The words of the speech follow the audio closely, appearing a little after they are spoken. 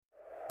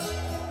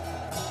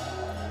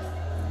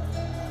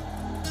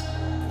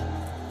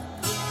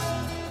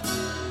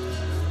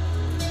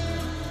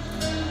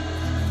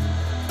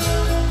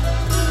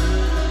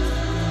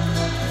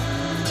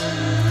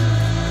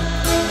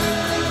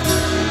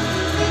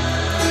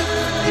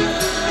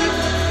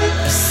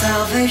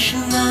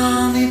Salvation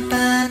Army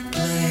band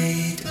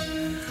played,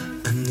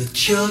 and the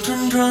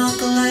children drank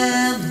the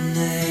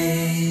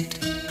lemonade,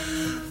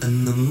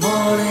 and the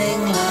morning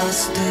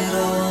lasted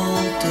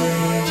all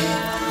day,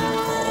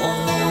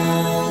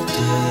 all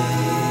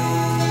day.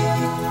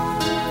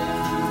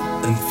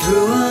 And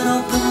through an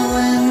open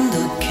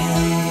window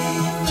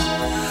came,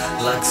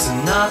 like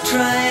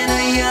Sinatra in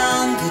a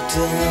younger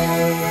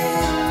day,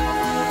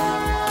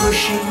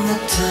 pushing the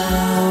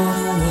town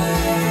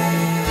away.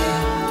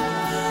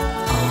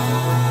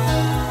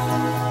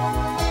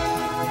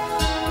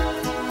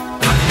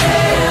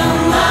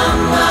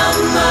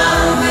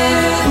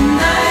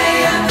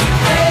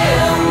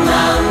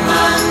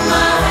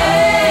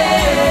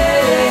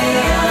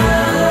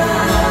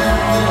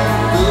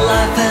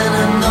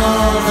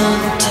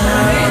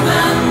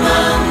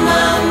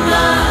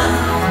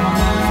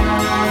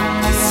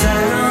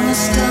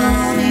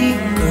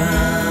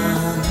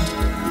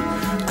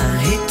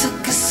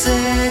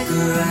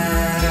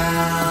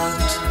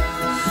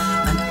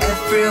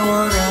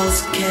 Everyone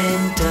else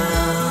came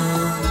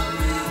down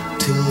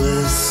to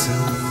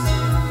listen.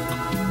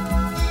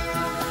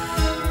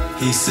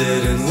 He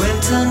said in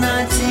winter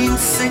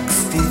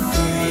 1963,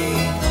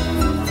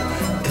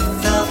 it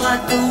felt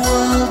like the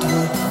world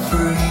would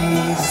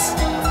freeze,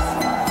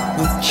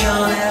 with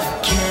John F.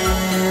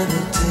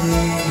 Kennedy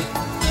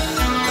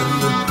and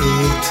the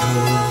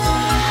Beatles.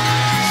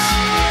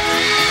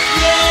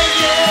 Yeah,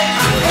 yeah.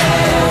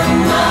 Hey,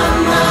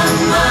 mama,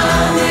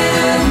 mama,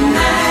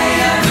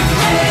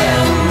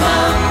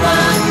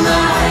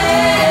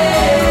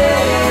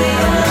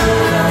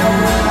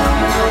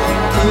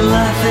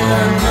 life in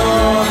a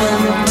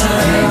northern town.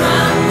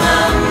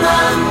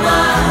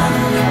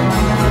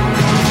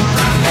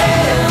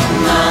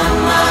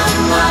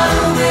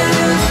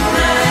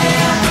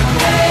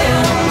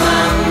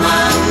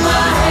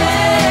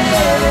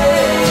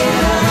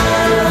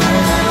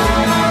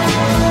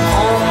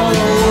 All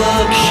the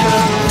work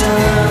shut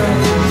down.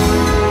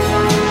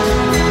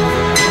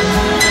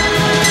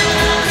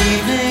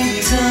 Evening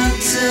turned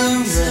to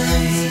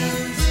rain.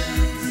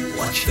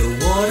 Watch the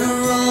water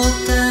roll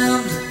down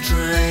the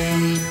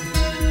drain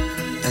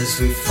as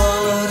we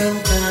followed him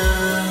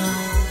down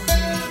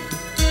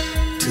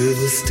to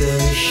the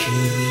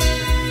station.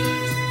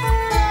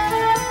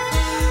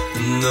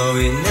 No,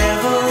 he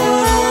never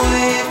would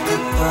wave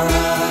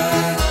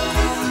goodbye.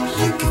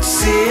 You could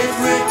see it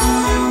written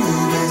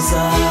in his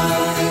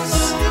eyes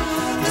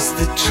as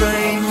the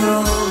train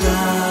rolled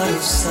out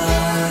of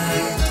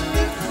sight.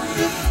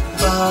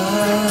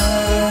 Bye.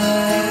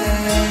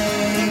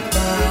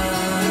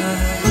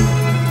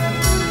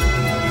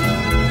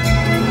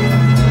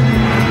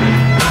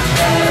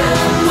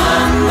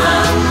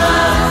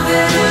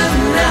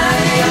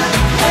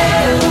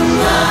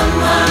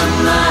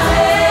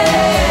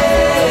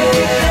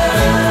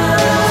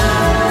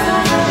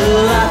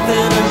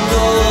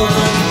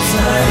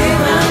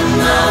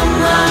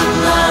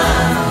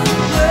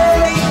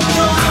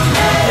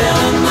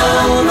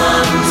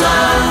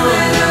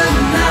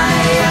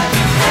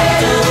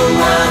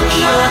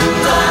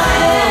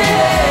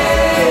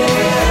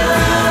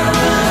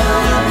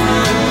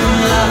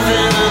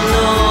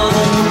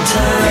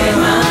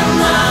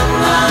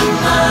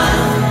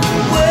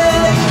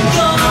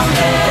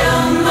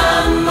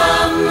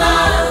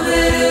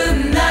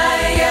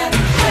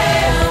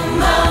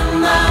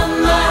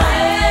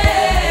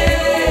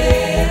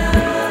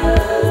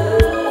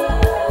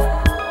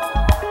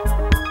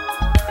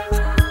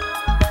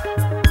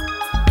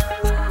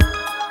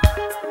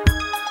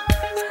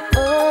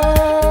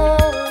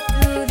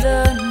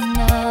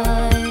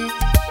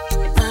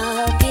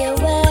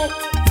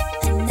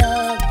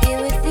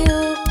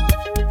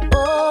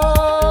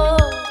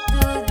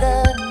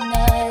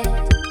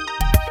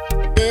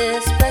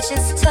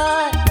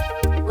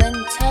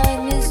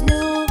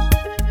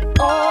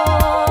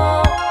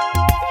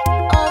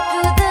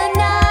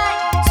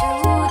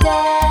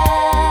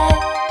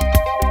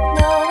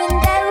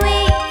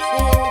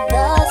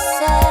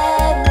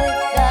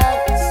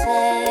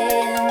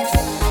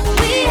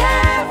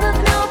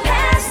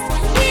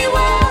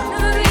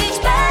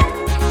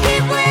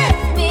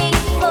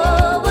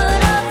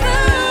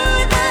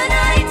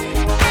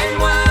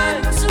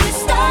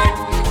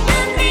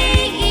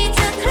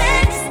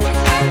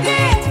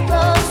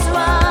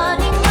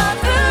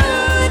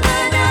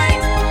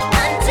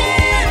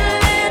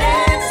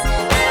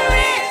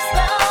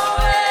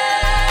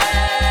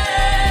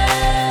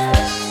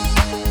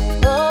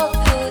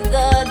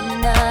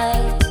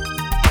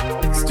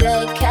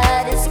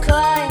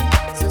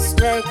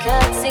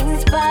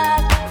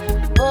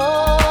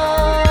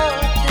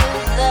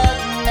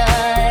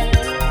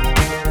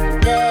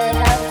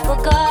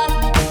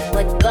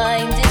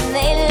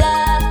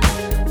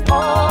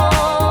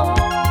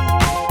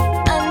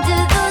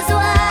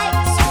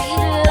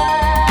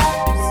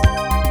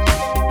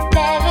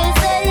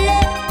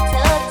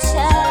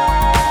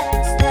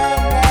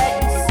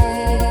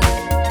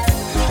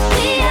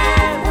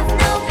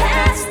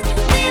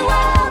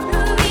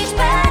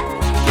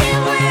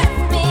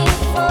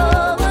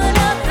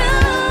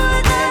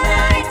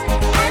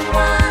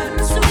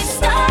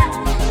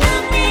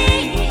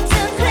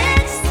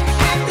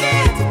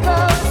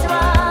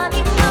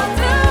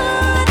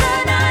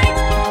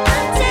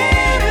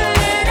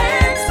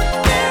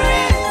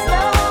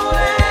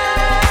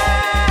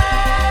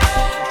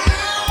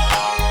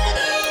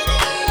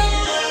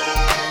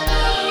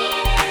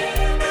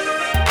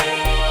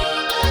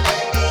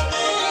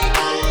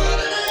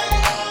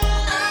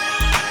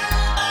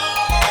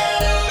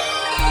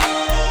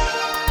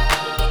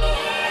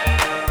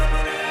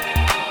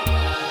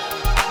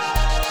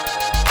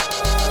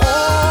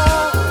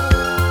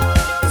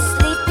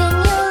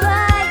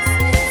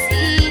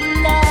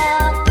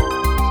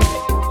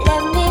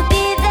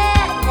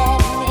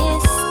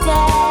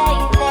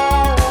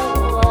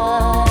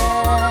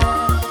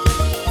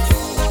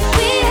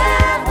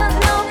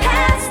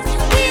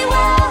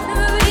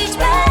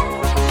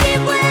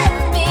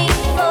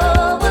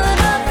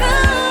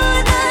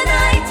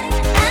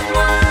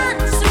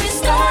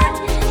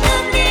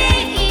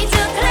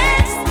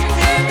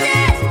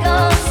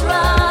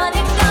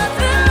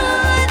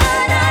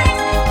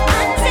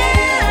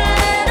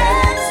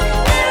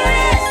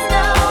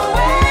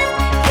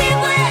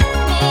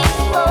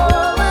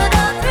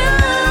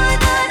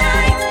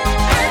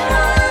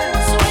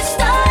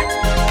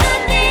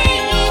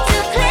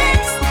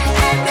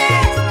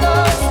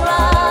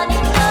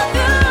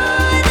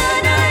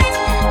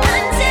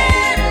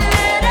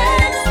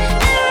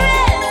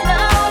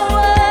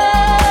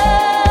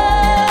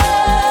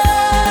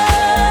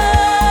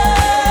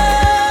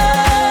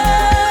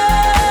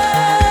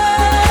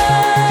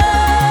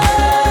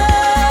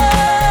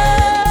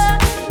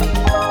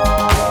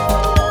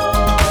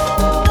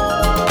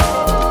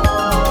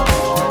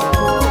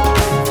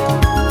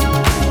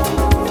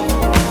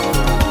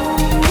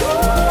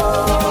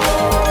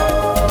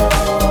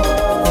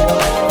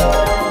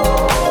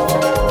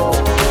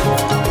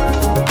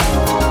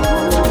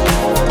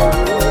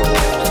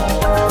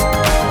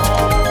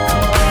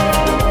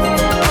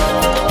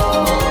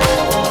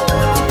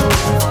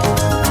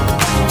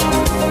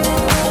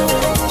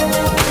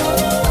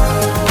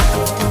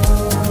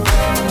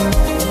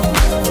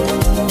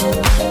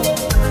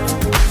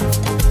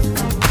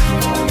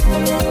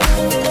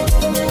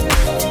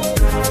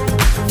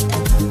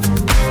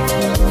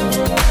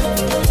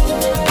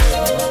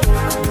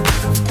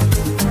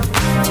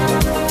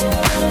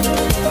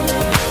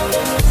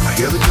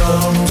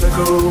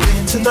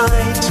 going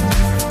tonight?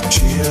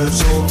 She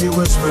hears only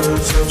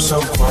whispers of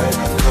some quiet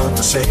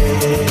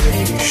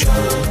conversation.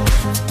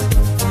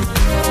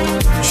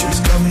 She's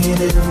coming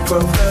in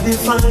 12:30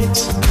 flight.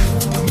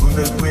 The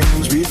moonlit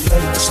wings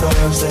reflect the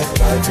stars that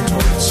guide me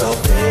towards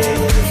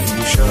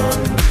salvation.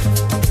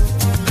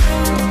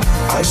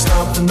 I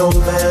stopped an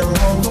old man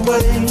along the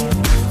way,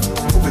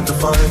 hoping to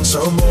find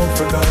some old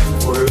forgotten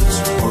words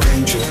or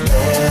ancient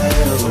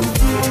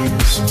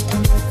melodies.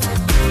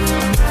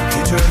 He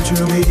turned to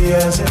me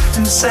as if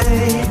to say,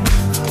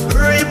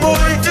 hurry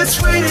boy, it's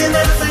waiting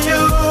there for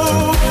you.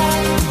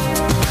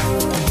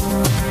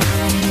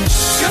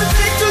 Gonna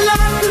take a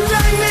lot to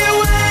drag me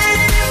away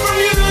from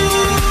you.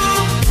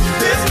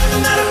 There's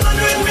nothing that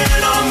 100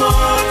 men or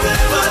more could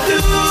ever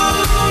do.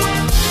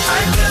 I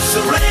guess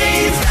the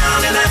rain's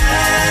down in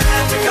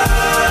Africa.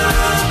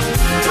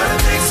 Gonna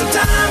take some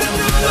time to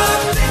do the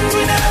things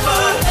we never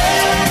had.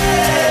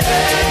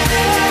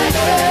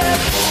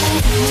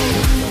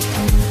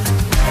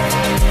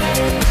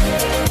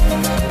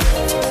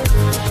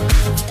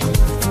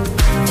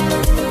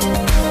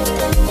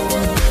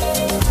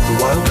 The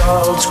wild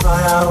dogs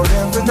cry out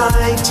in the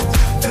night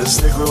as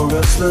they grow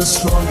restless,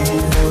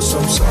 longing for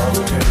some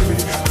solitary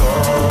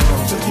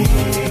company.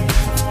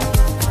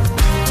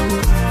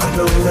 I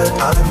know that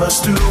I must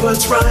do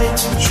what's right,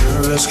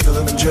 sure as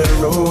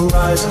Kilimanjaro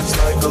rises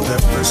like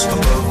Olympus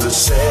above the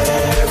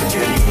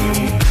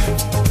Serengeti.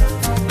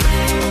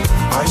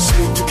 I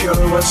seek to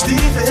cure what's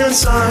deep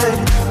inside,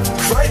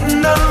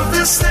 frightened of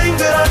this thing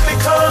that I've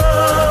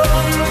become.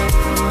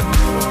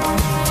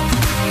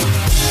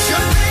 It's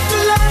gonna take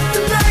a lot to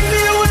drag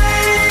me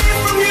away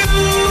from you.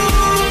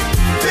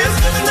 There's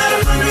nothing that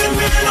 100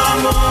 men or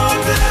more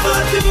could ever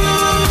do.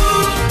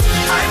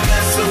 I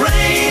guess the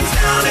rain's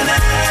down in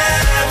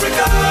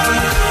Africa.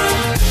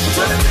 It's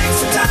gonna take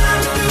some time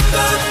to do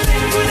the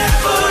things we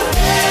never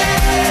had.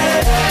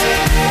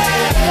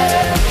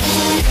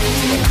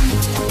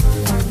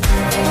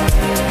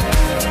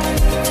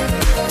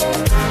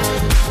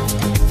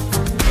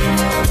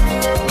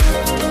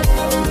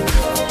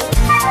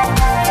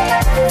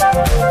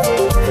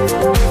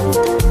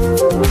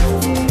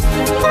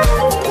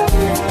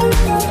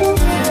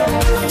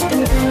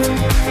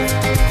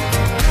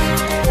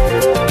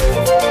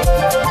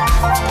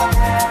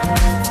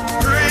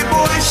 Hurry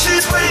boy,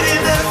 she's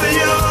waiting there for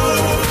you.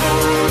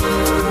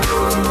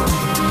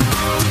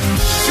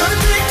 Gonna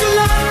take a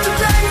lot to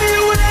drag me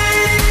away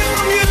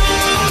from you.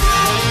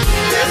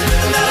 There's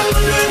nothing that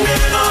 100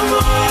 men or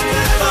more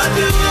could ever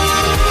do.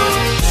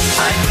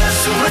 I guess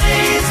the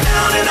rain's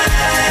down in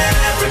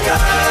Africa.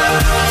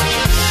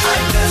 I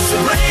guess the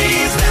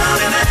rain's down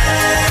in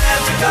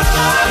Africa.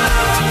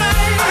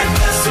 I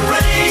guess the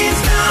rain's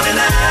down in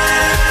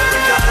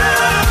Africa.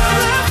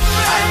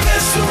 I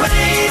guess the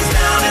rain's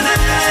down in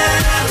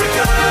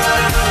Africa.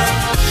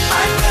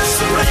 I guess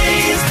the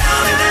rain's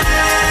down in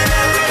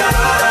Africa.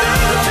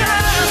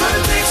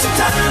 Gonna take some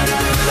time to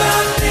do the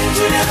things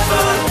we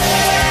never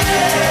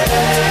had.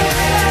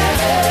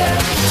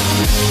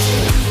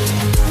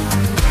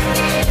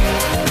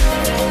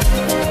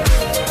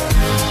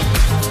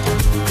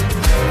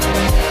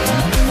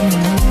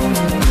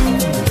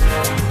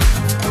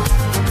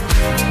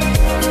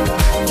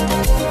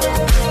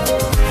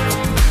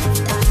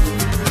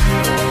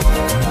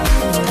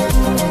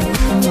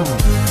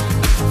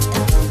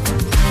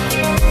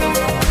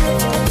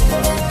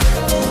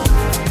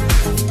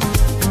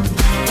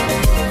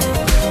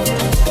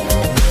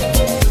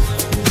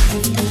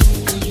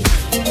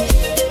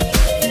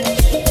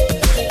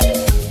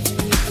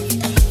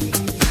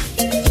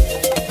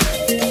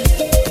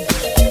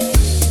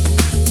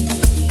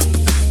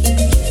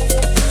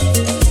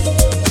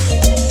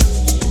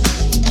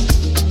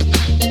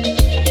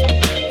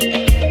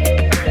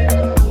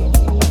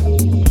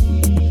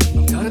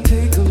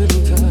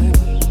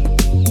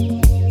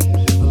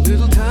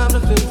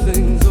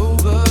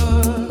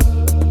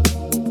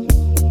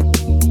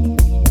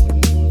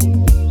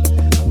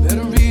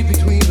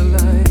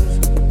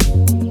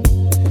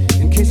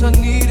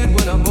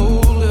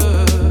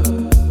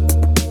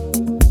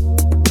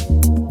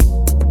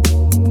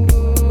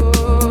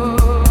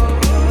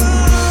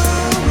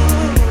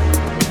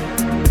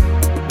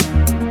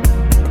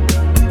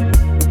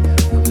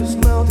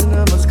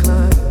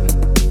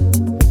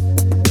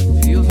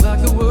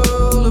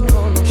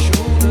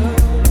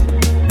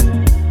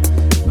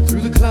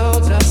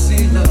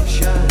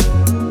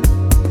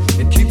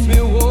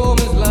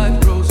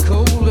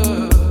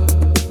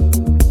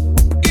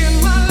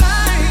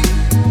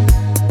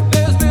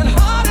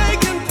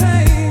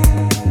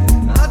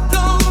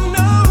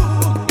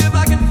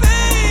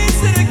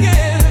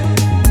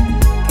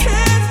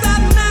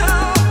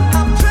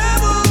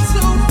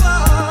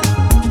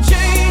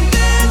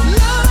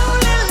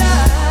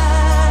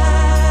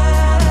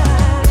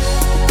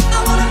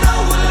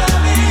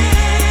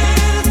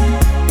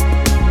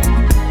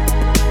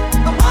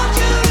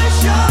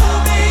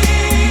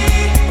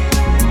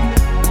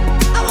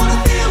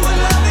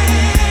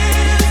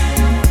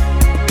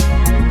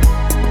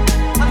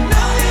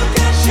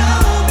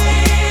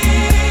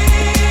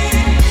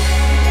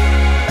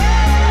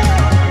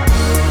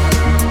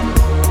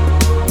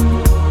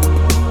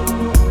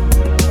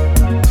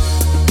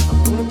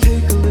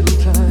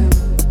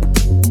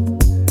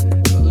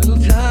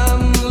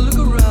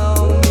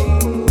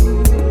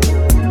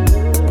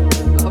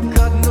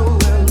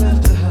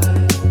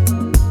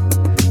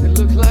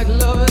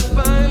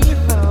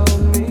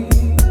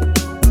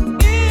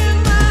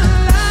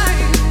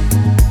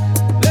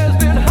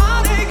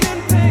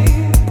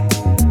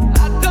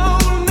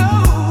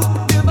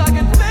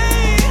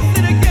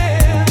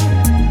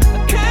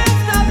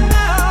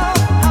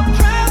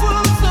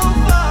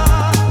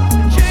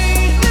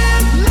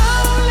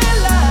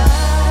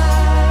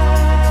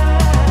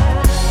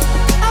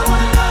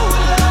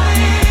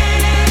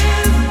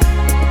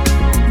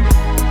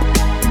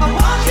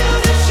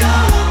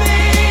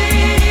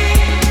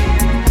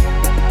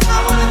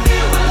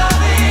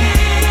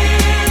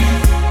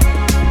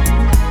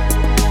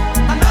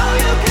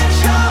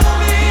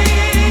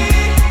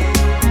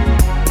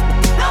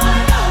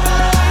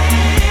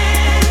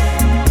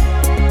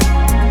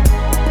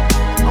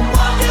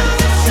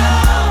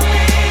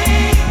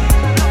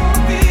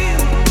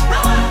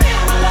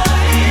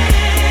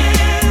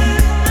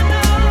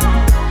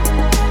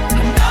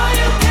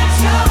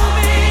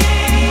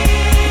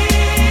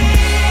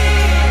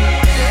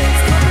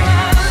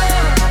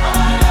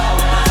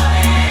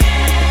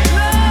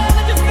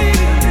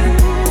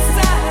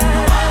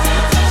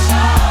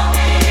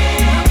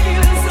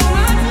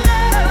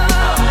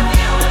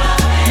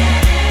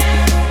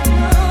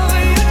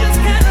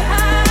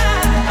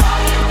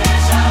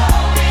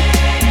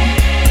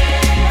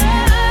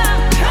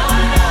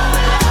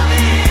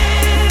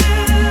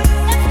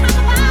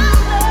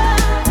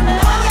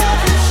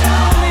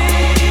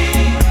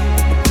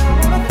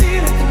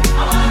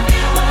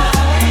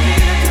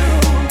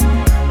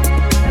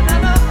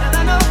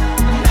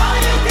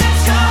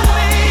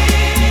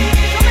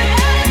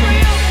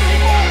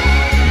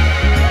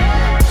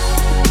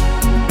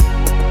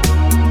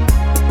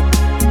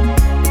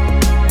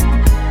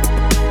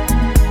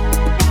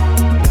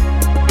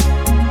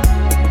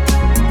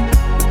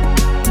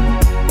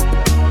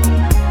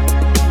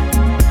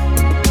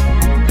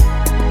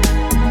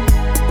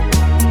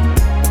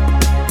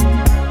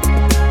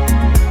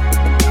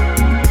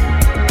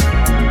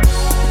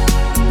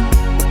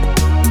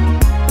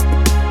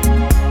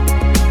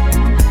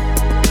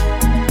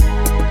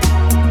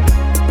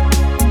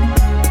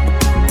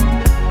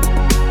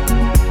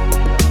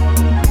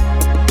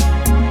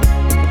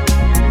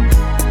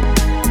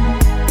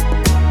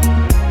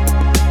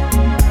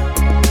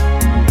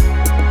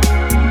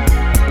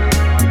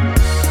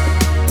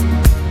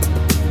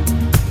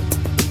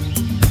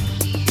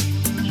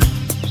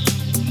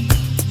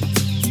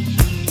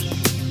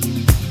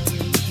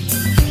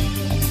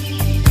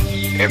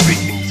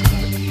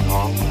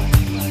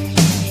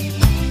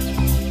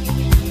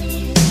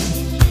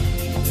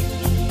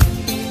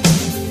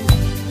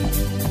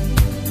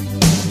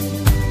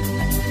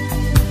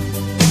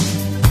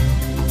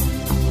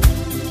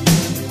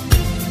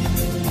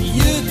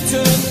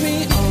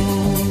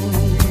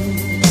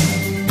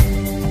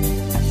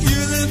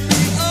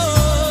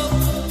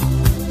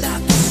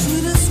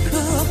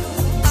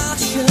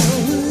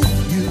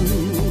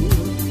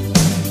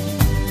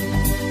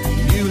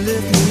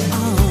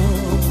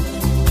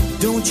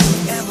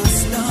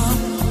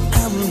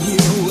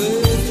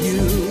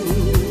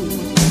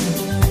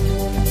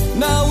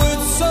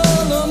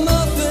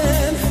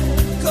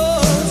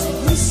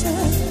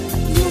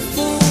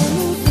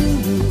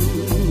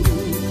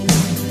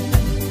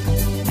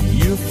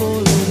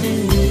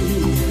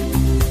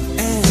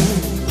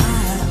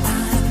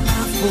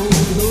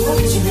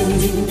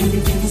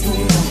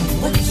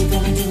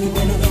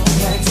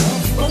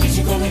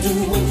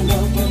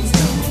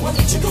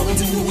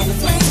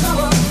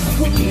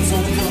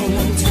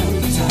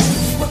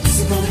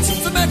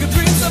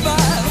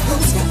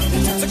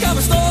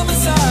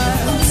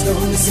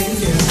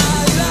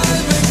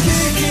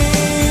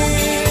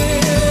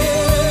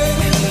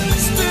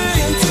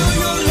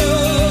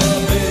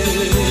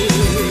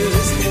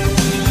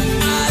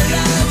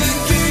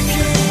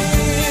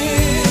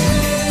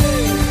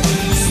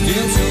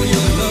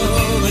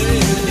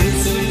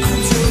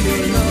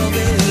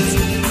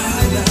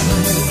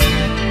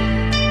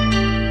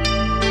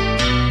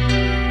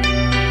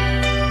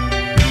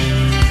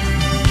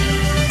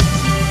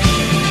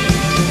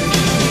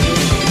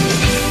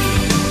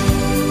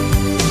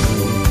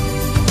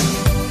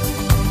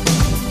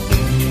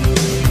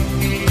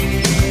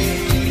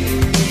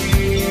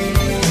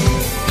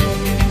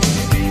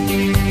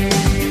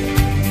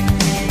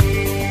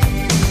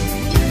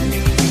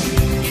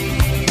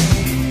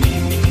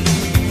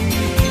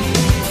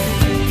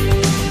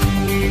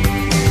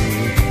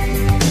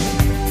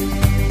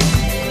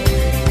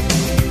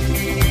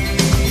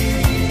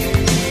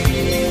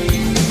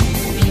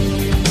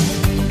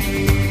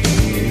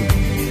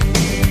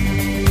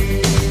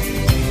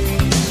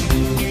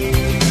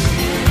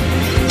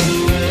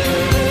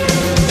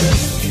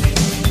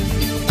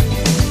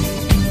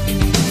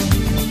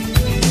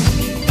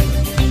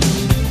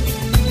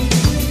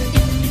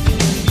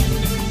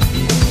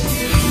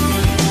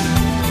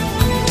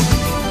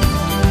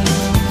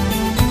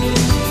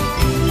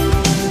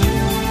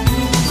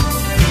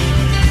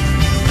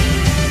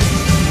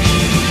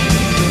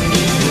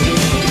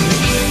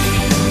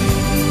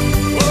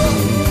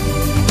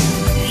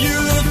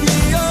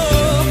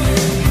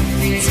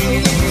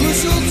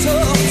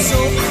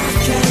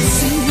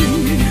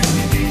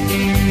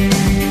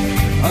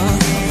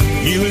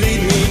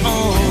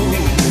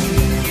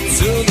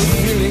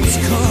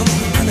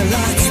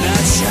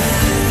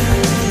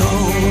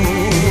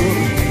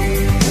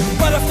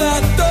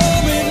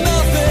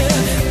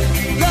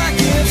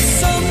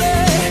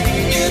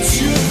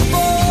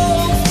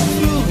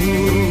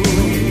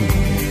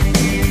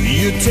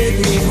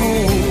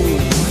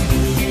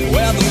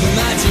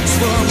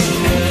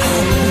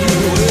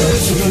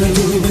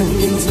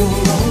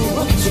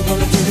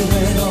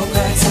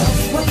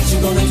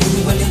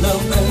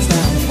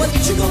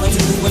 What you gonna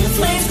do when the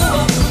flames go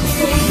up?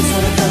 Who's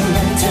gonna come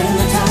and turn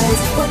the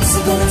tides? What's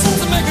it gonna take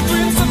to make a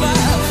dream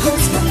survive?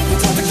 Who's gonna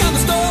take the kind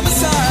of storm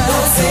aside?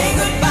 Don't say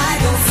goodbye,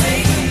 don't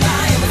say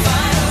goodbye. In the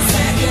final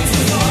seconds,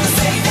 we're gonna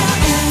say that.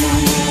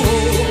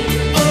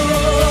 Ooh,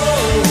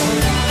 oh,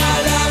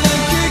 alive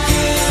and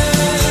kicking.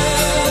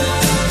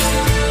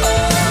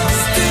 Oh,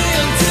 stay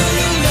until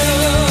your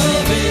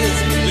love is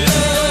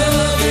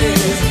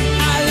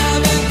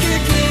alive and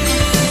kicking.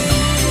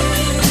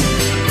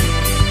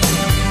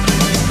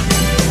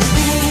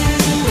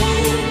 Ooh,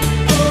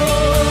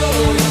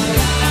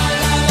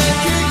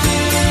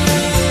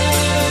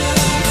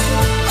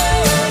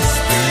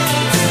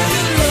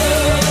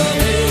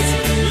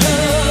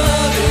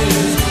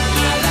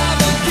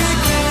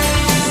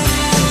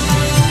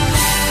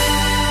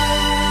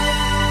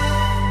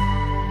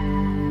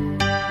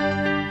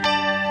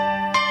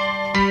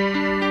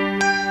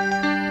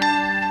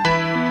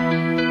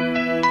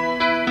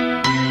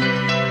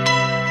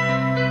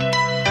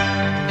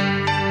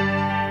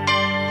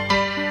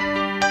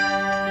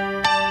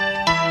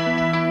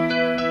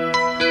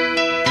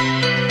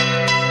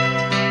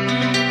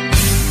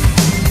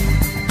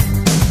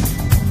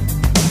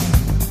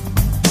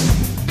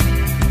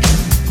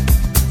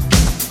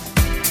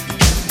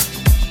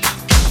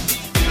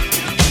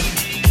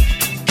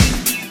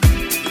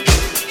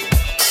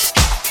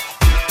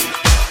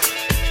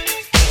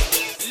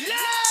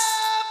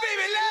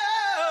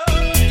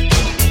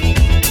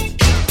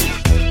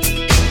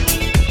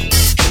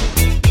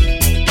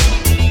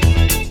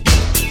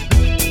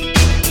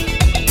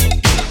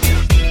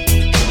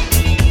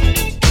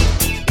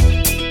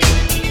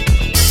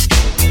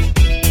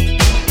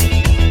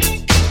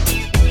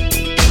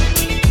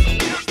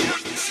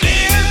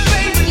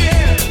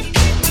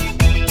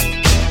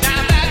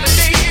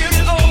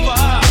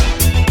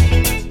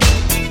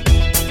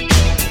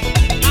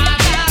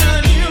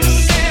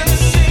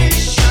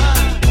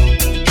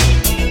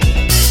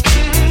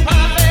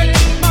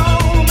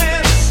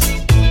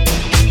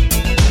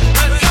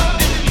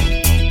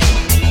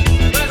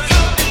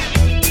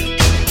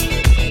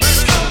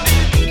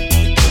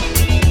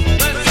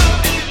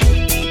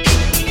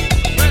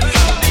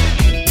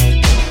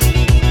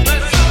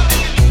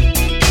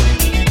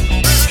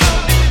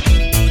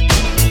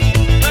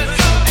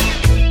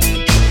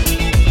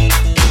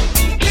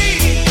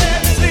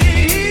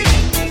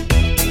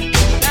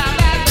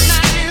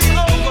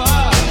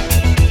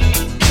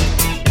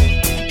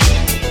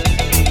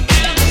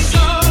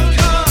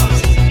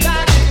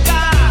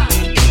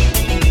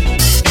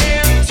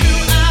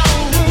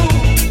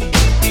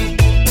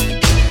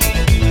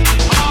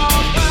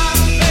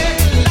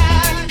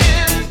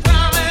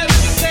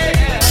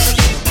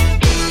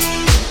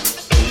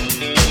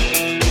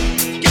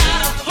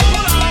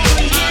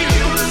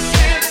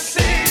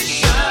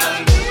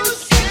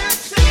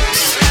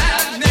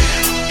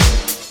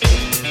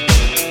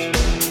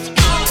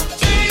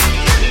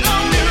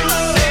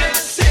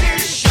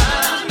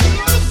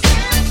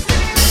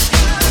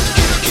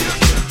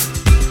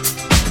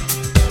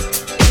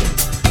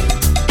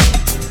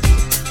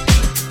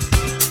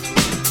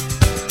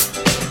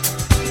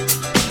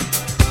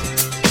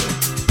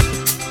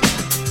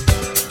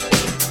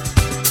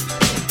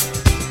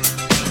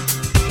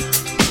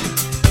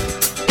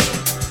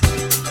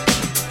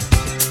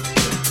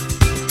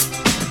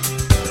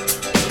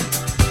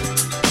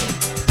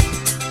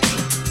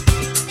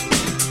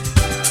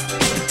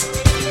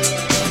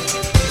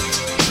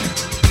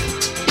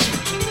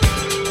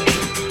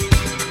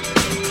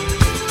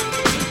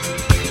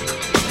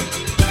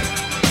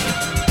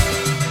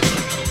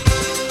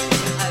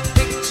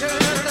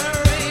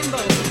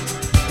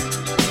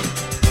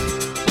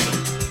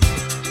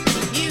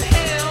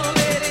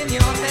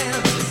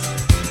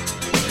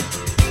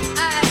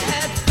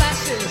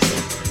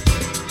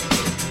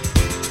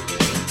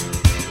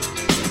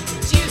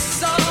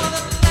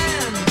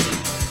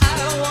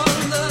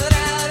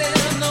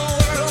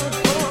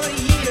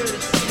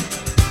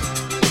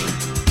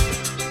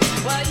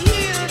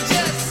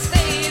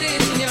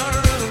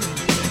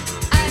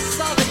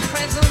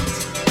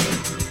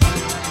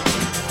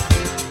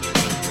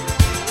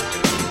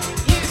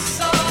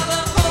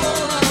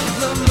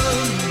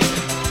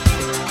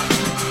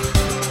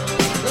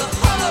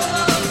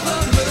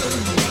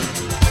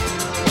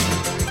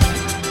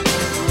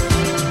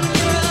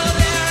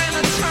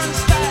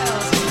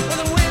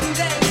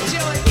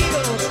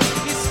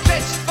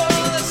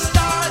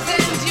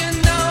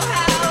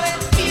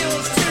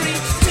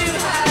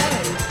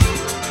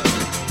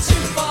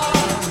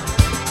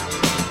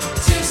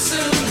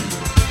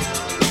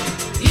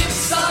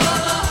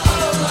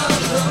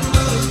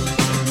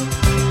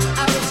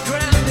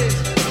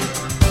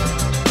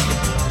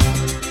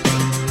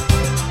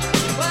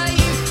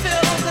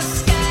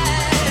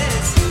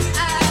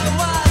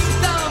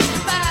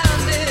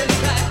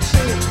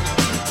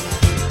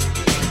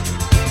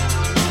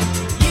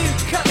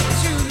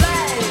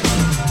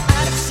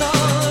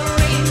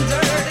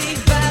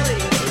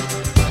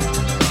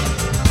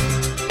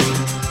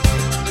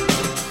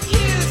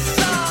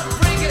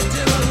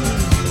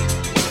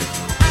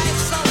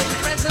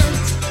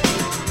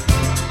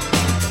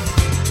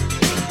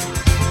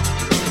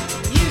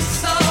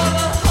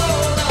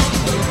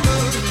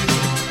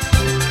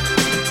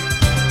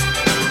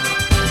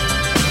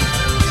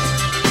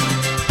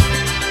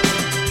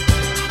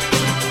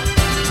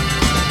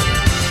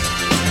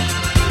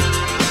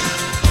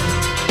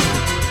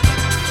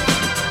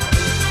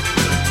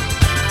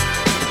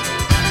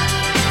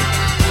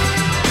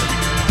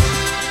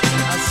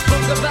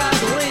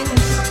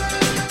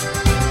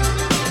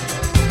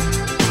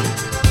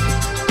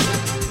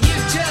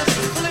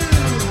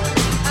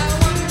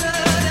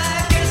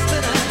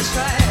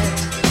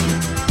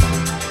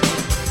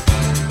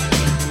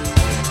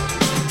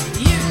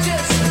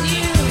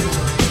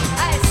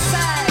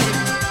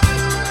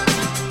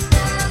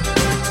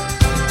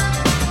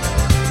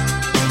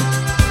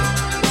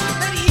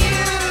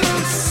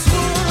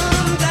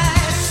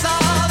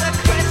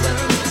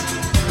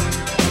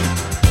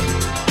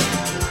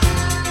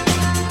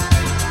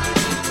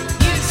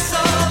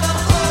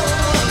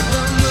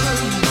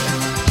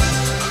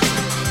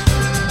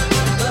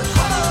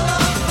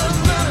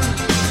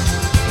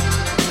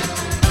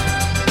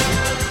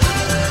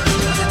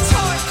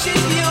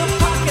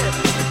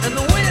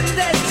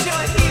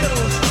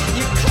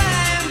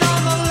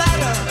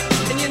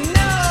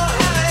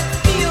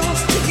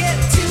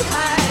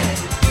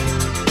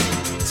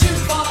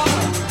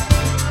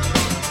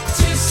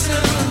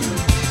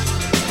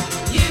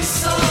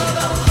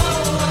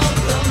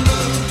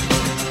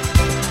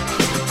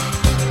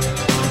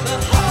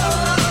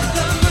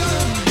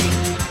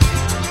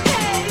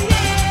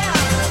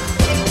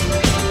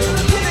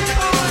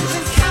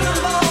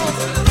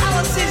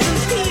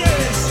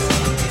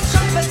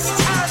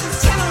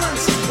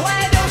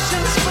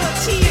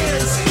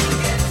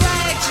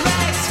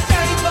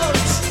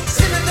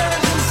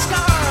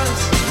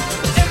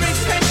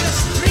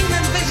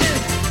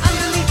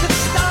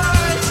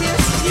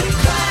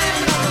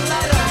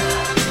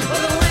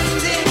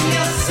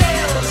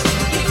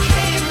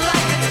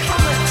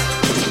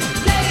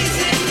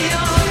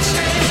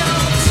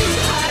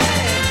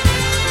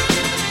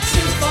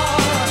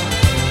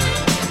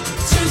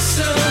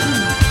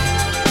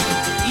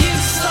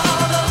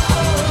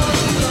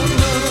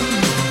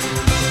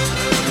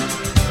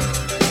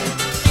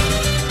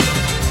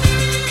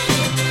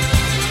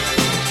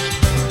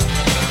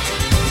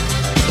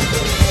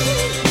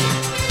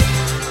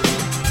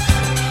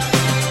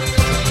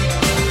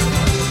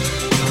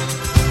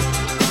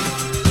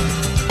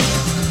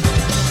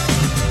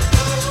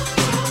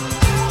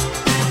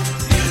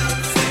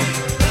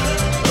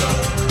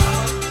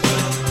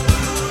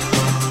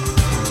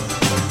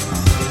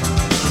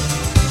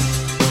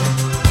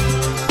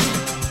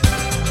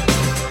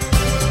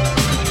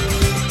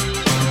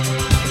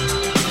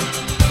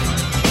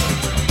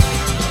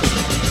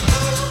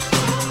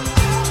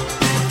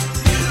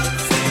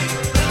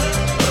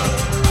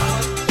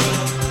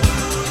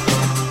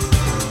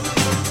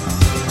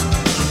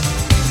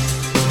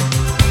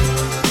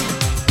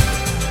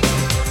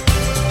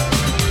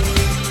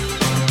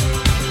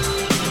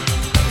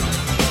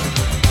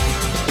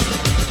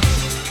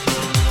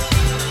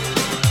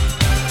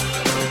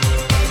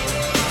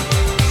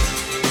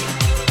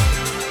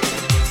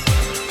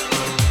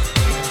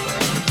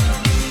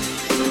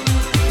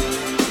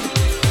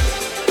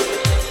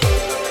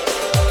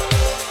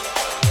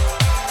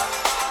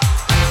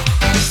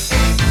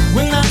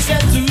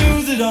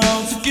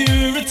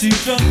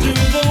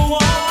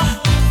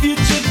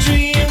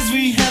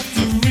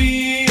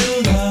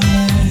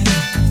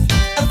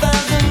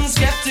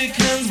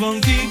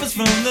 us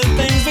from the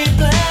things we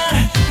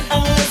plan,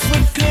 unless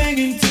we're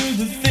clinging to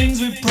the things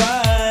we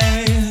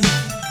prize.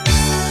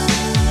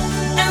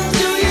 And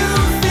do you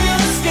feel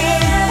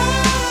scared?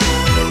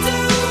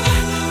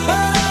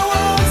 But I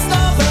won't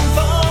stop and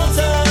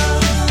falter.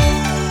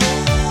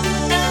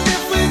 And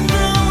if we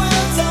throw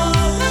it all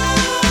away,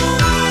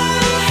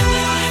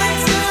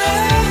 things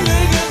could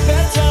only get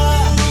better.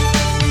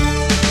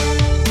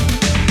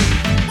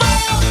 Whoa,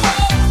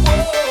 whoa,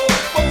 whoa,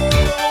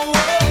 whoa,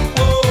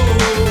 whoa,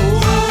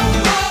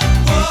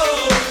 whoa,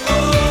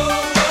 whoa.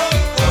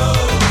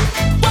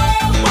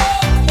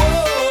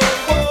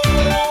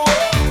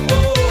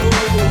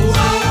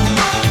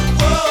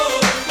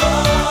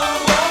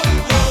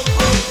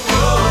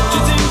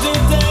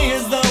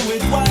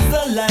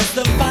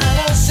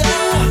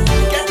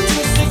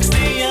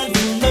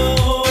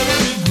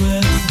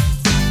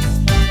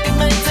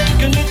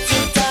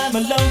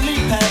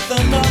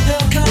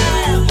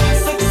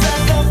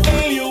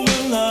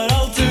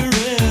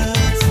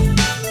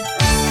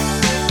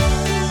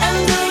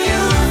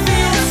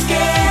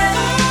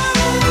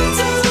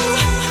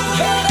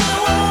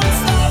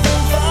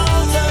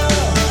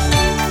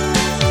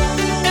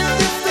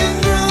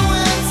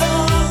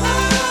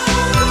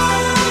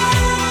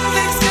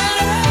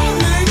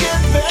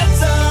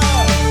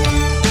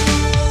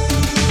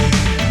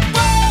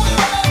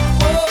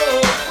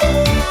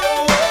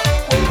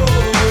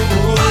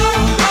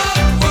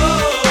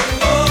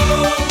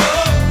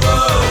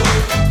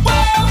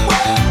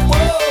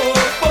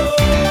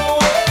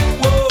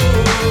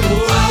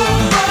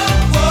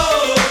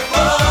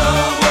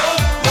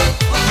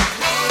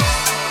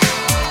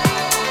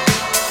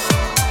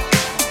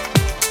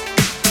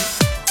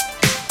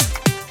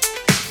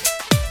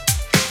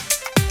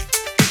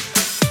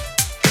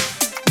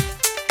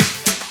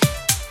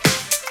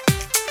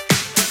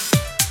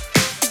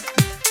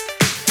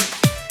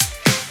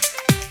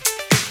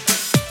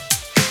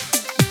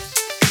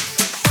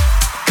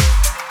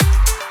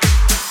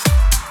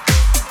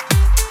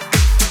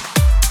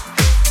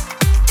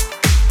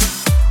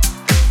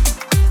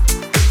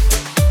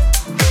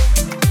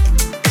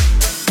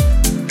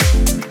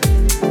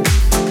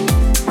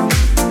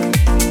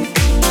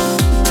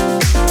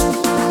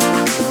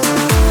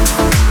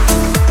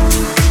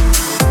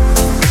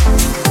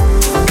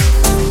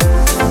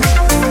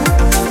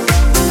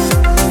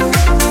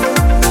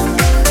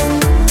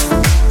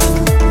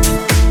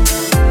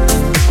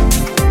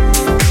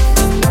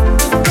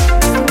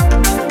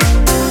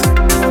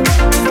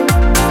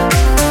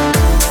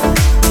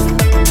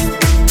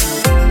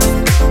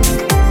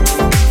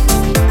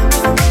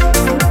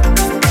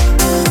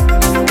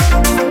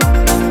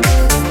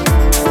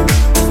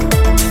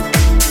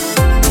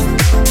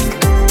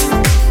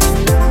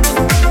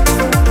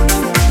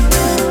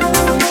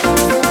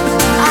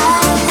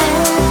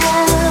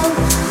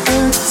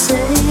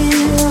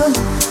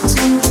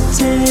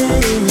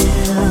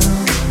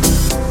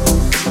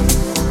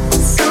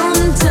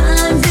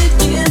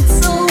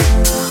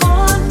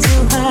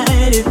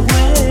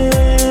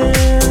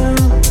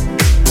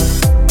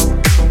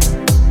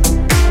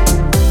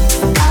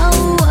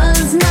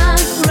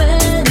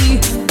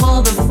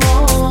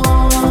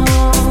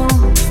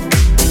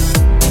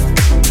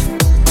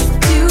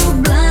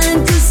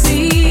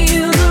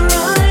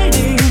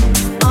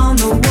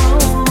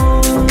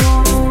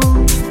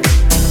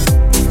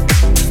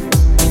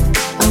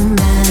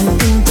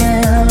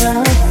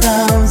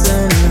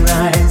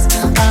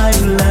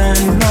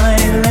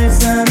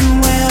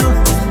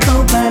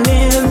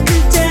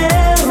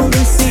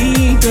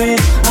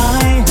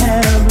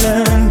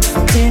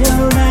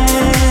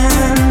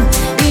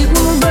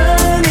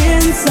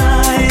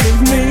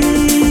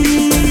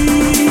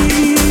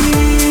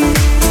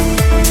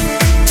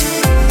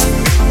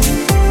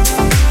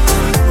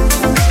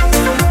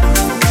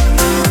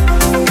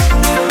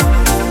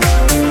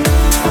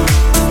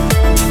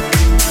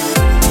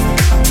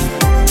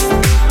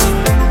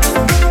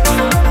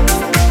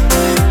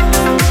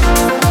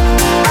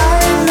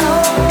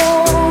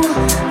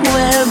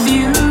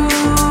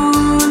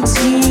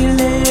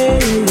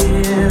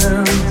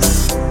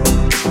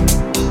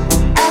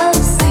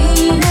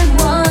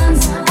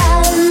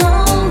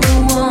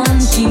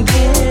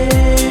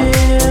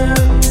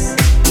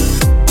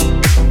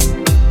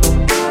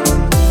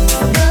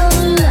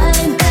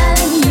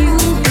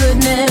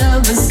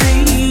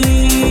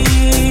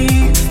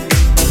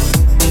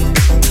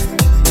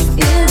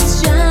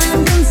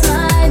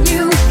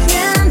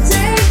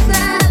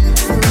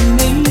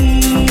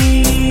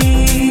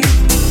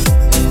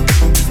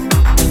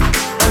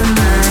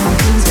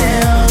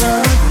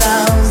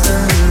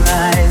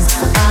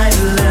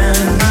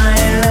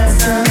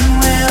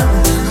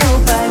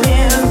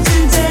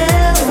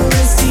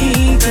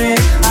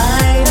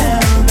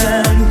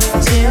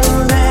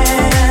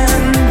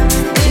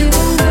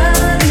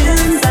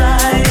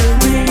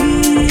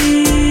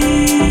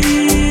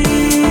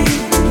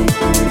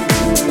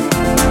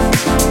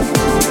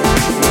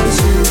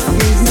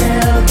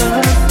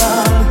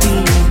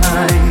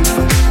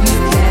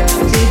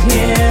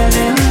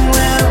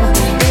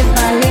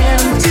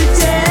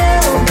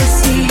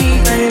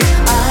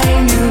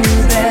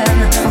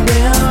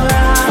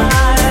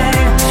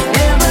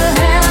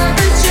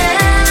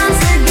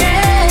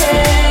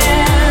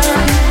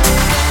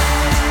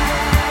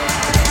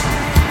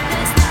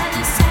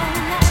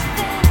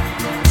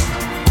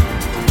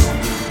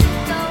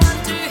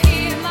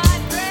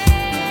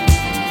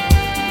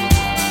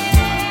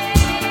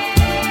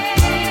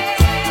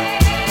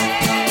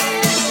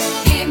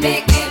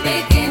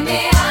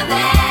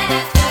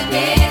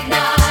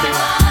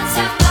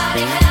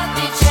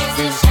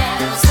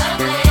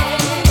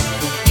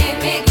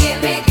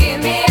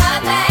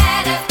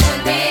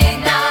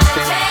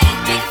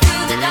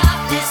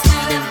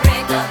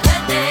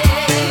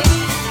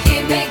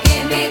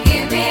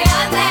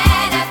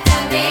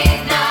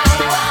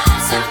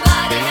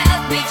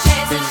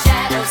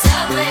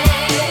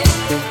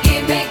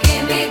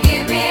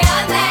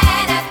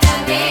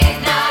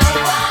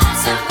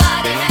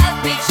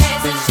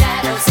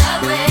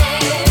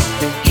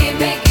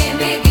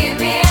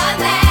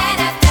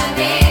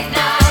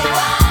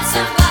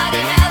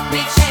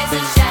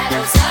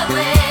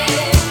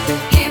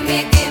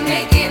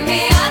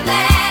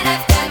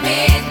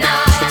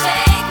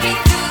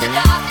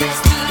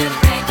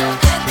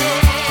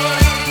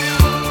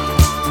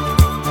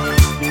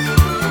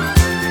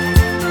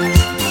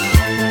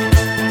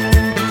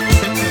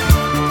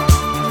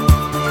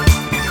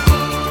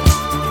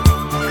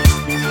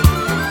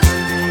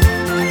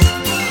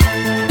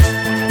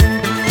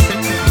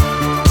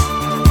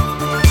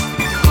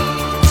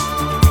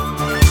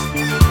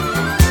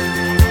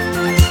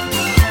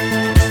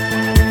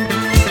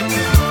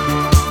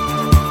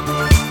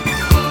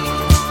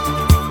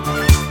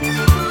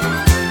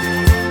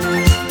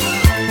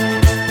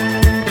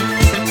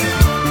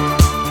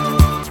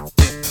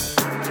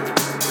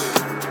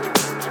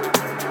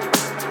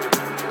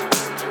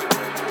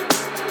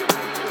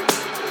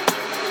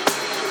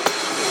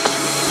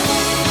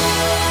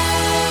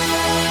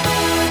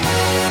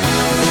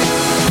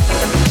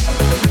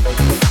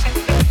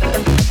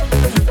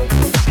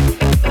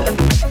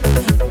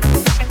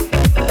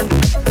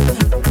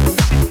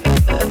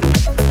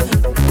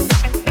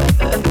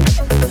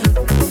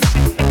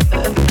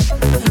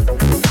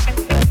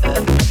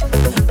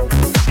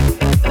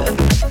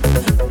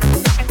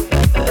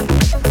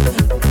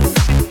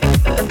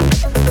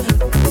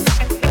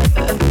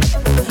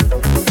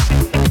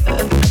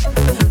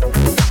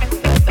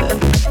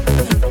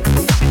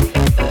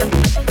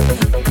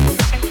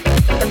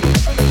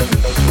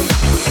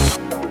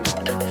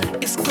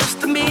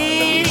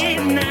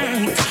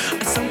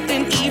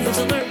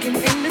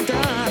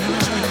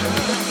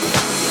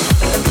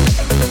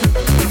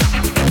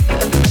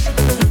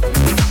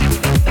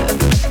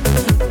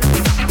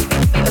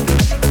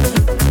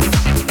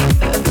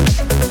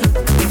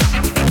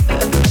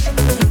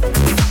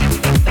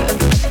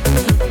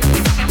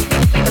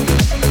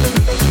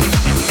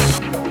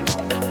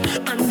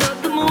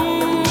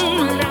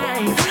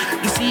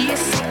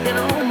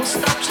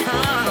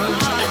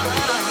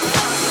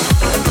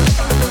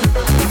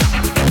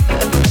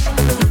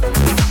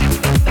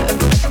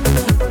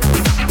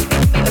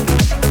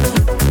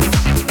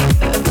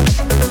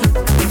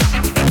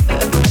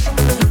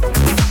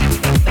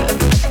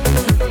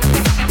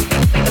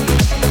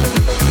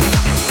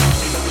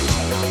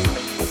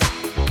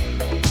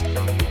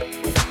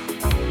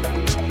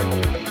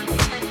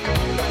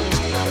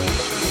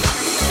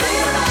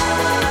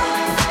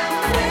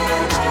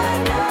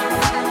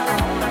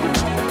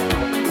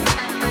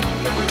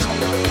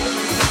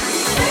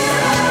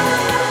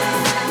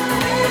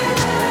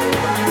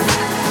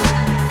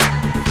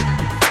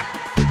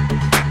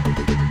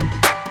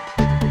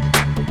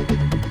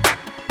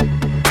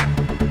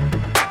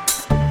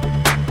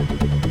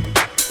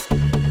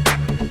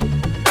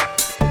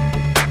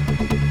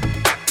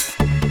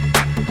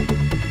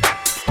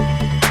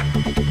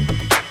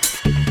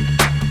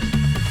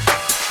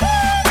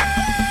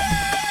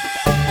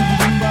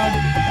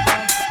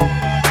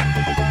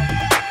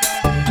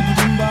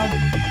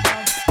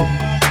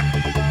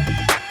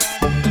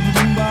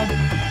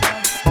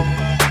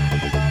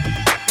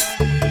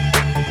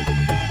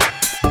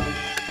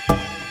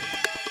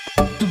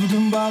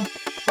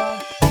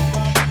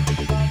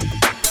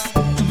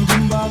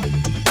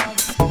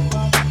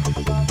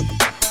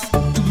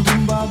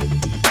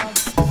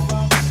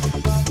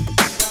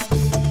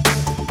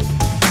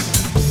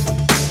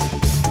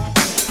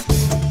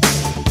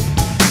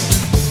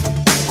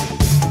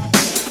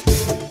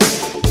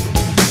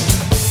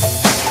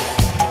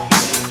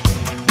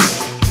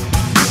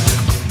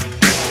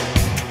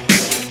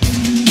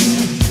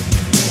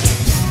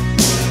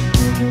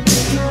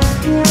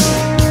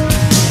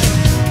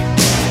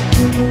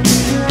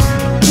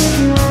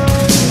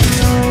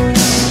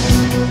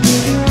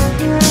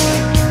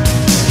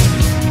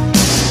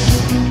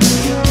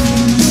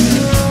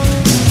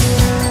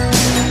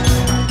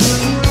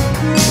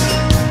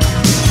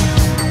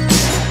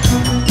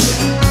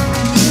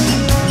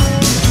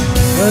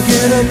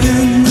 get up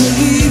in the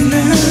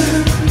evening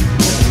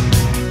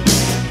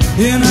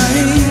and I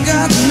ain't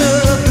got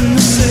nothing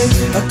to say.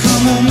 I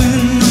come home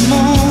in the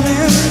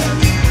morning,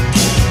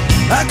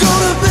 I go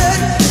to bed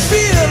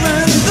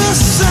feeling the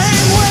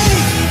same way.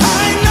 I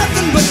ain't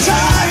nothing but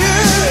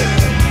tired,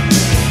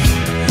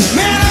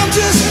 man, I'm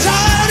just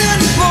tired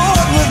and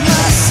bored with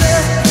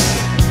myself.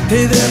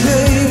 Hey there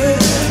baby,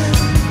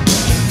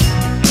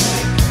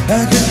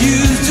 I could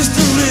use just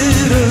a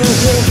little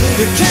help.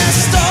 You can't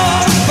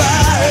start a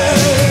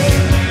fire,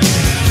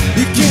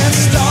 you can't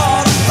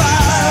start a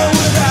fire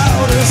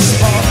without a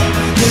spark.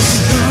 This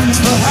gun's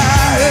for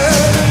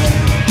hire,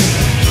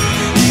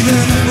 even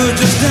if we're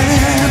just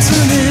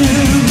dancing in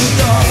the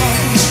dark.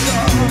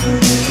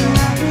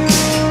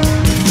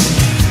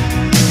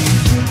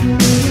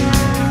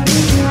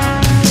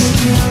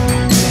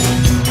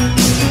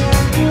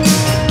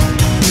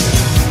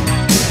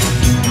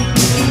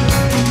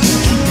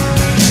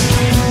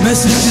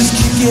 Messages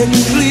keep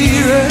getting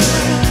clearer,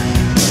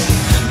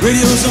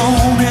 radio's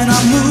on and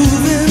I'm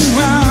moving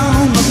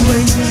round the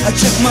place. I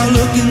check my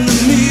look in the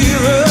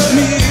mirror,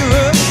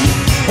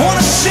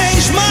 wanna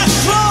change my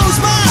clothes,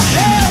 my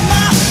hair,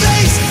 my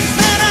face,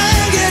 and I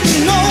ain't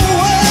getting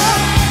nowhere.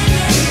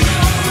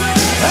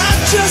 I'm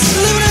just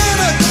living in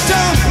a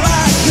dump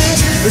like this.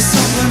 There's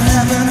something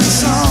happening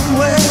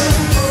somewhere,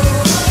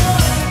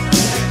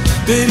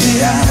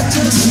 baby, I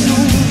just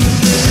know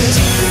this.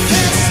 You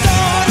can't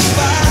start a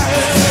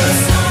fire,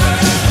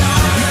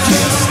 you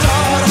can't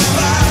start a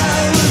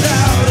fire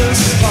without a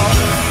spark.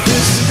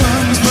 This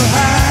gun's for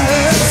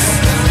hire,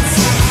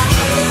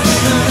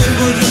 and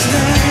we're just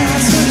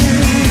dancing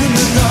in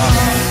the dark,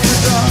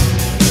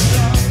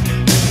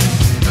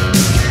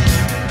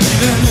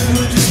 even if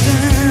we're just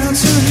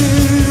dancing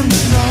in the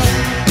dark.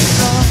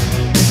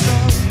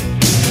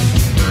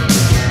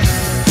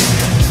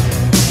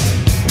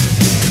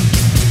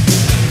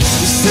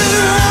 You sit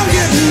around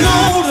getting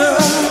older,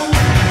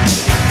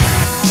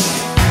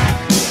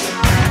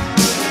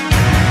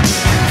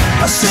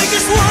 I shake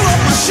this world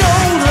off my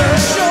shoulder.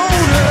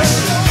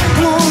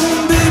 Come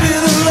on, baby,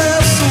 the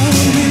laughs on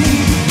me.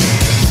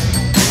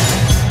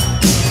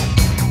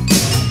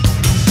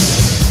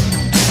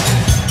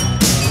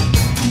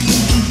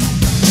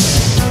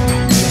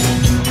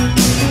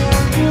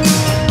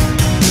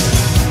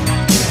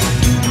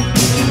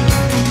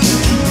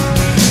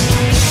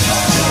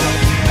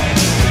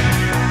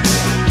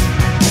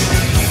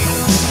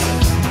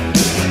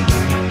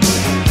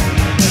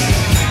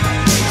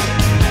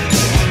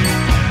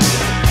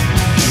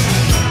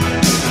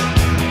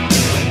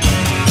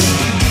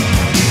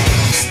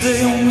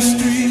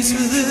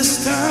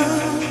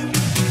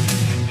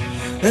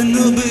 and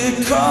they'll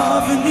be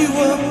carving you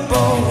up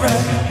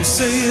alright. You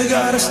say you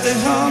gotta stay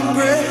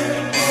hungry.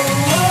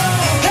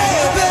 Hey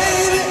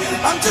baby,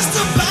 I'm just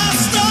about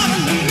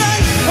starting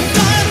tonight. I'm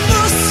dying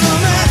for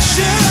some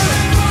action.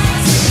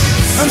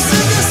 I'm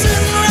sick of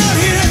sitting around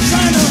here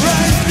trying to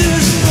write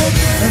this book.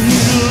 I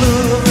need a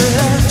little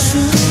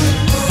reaction.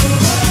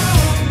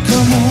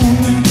 Come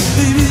on,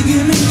 baby,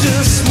 give me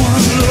just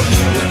one look.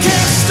 We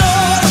can't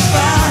start a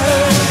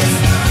fire,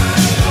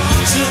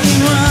 sitting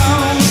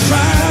around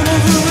crying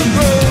over a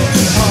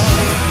broken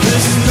heart.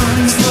 This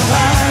guns for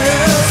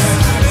hire,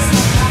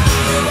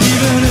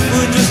 even if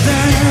we're just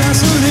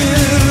dancing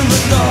in the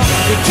dark.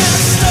 We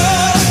can't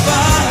start a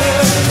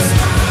fire,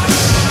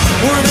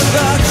 worried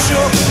about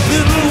your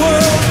little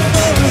world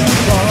falling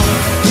apart.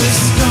 This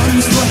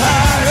guns for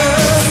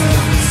hire,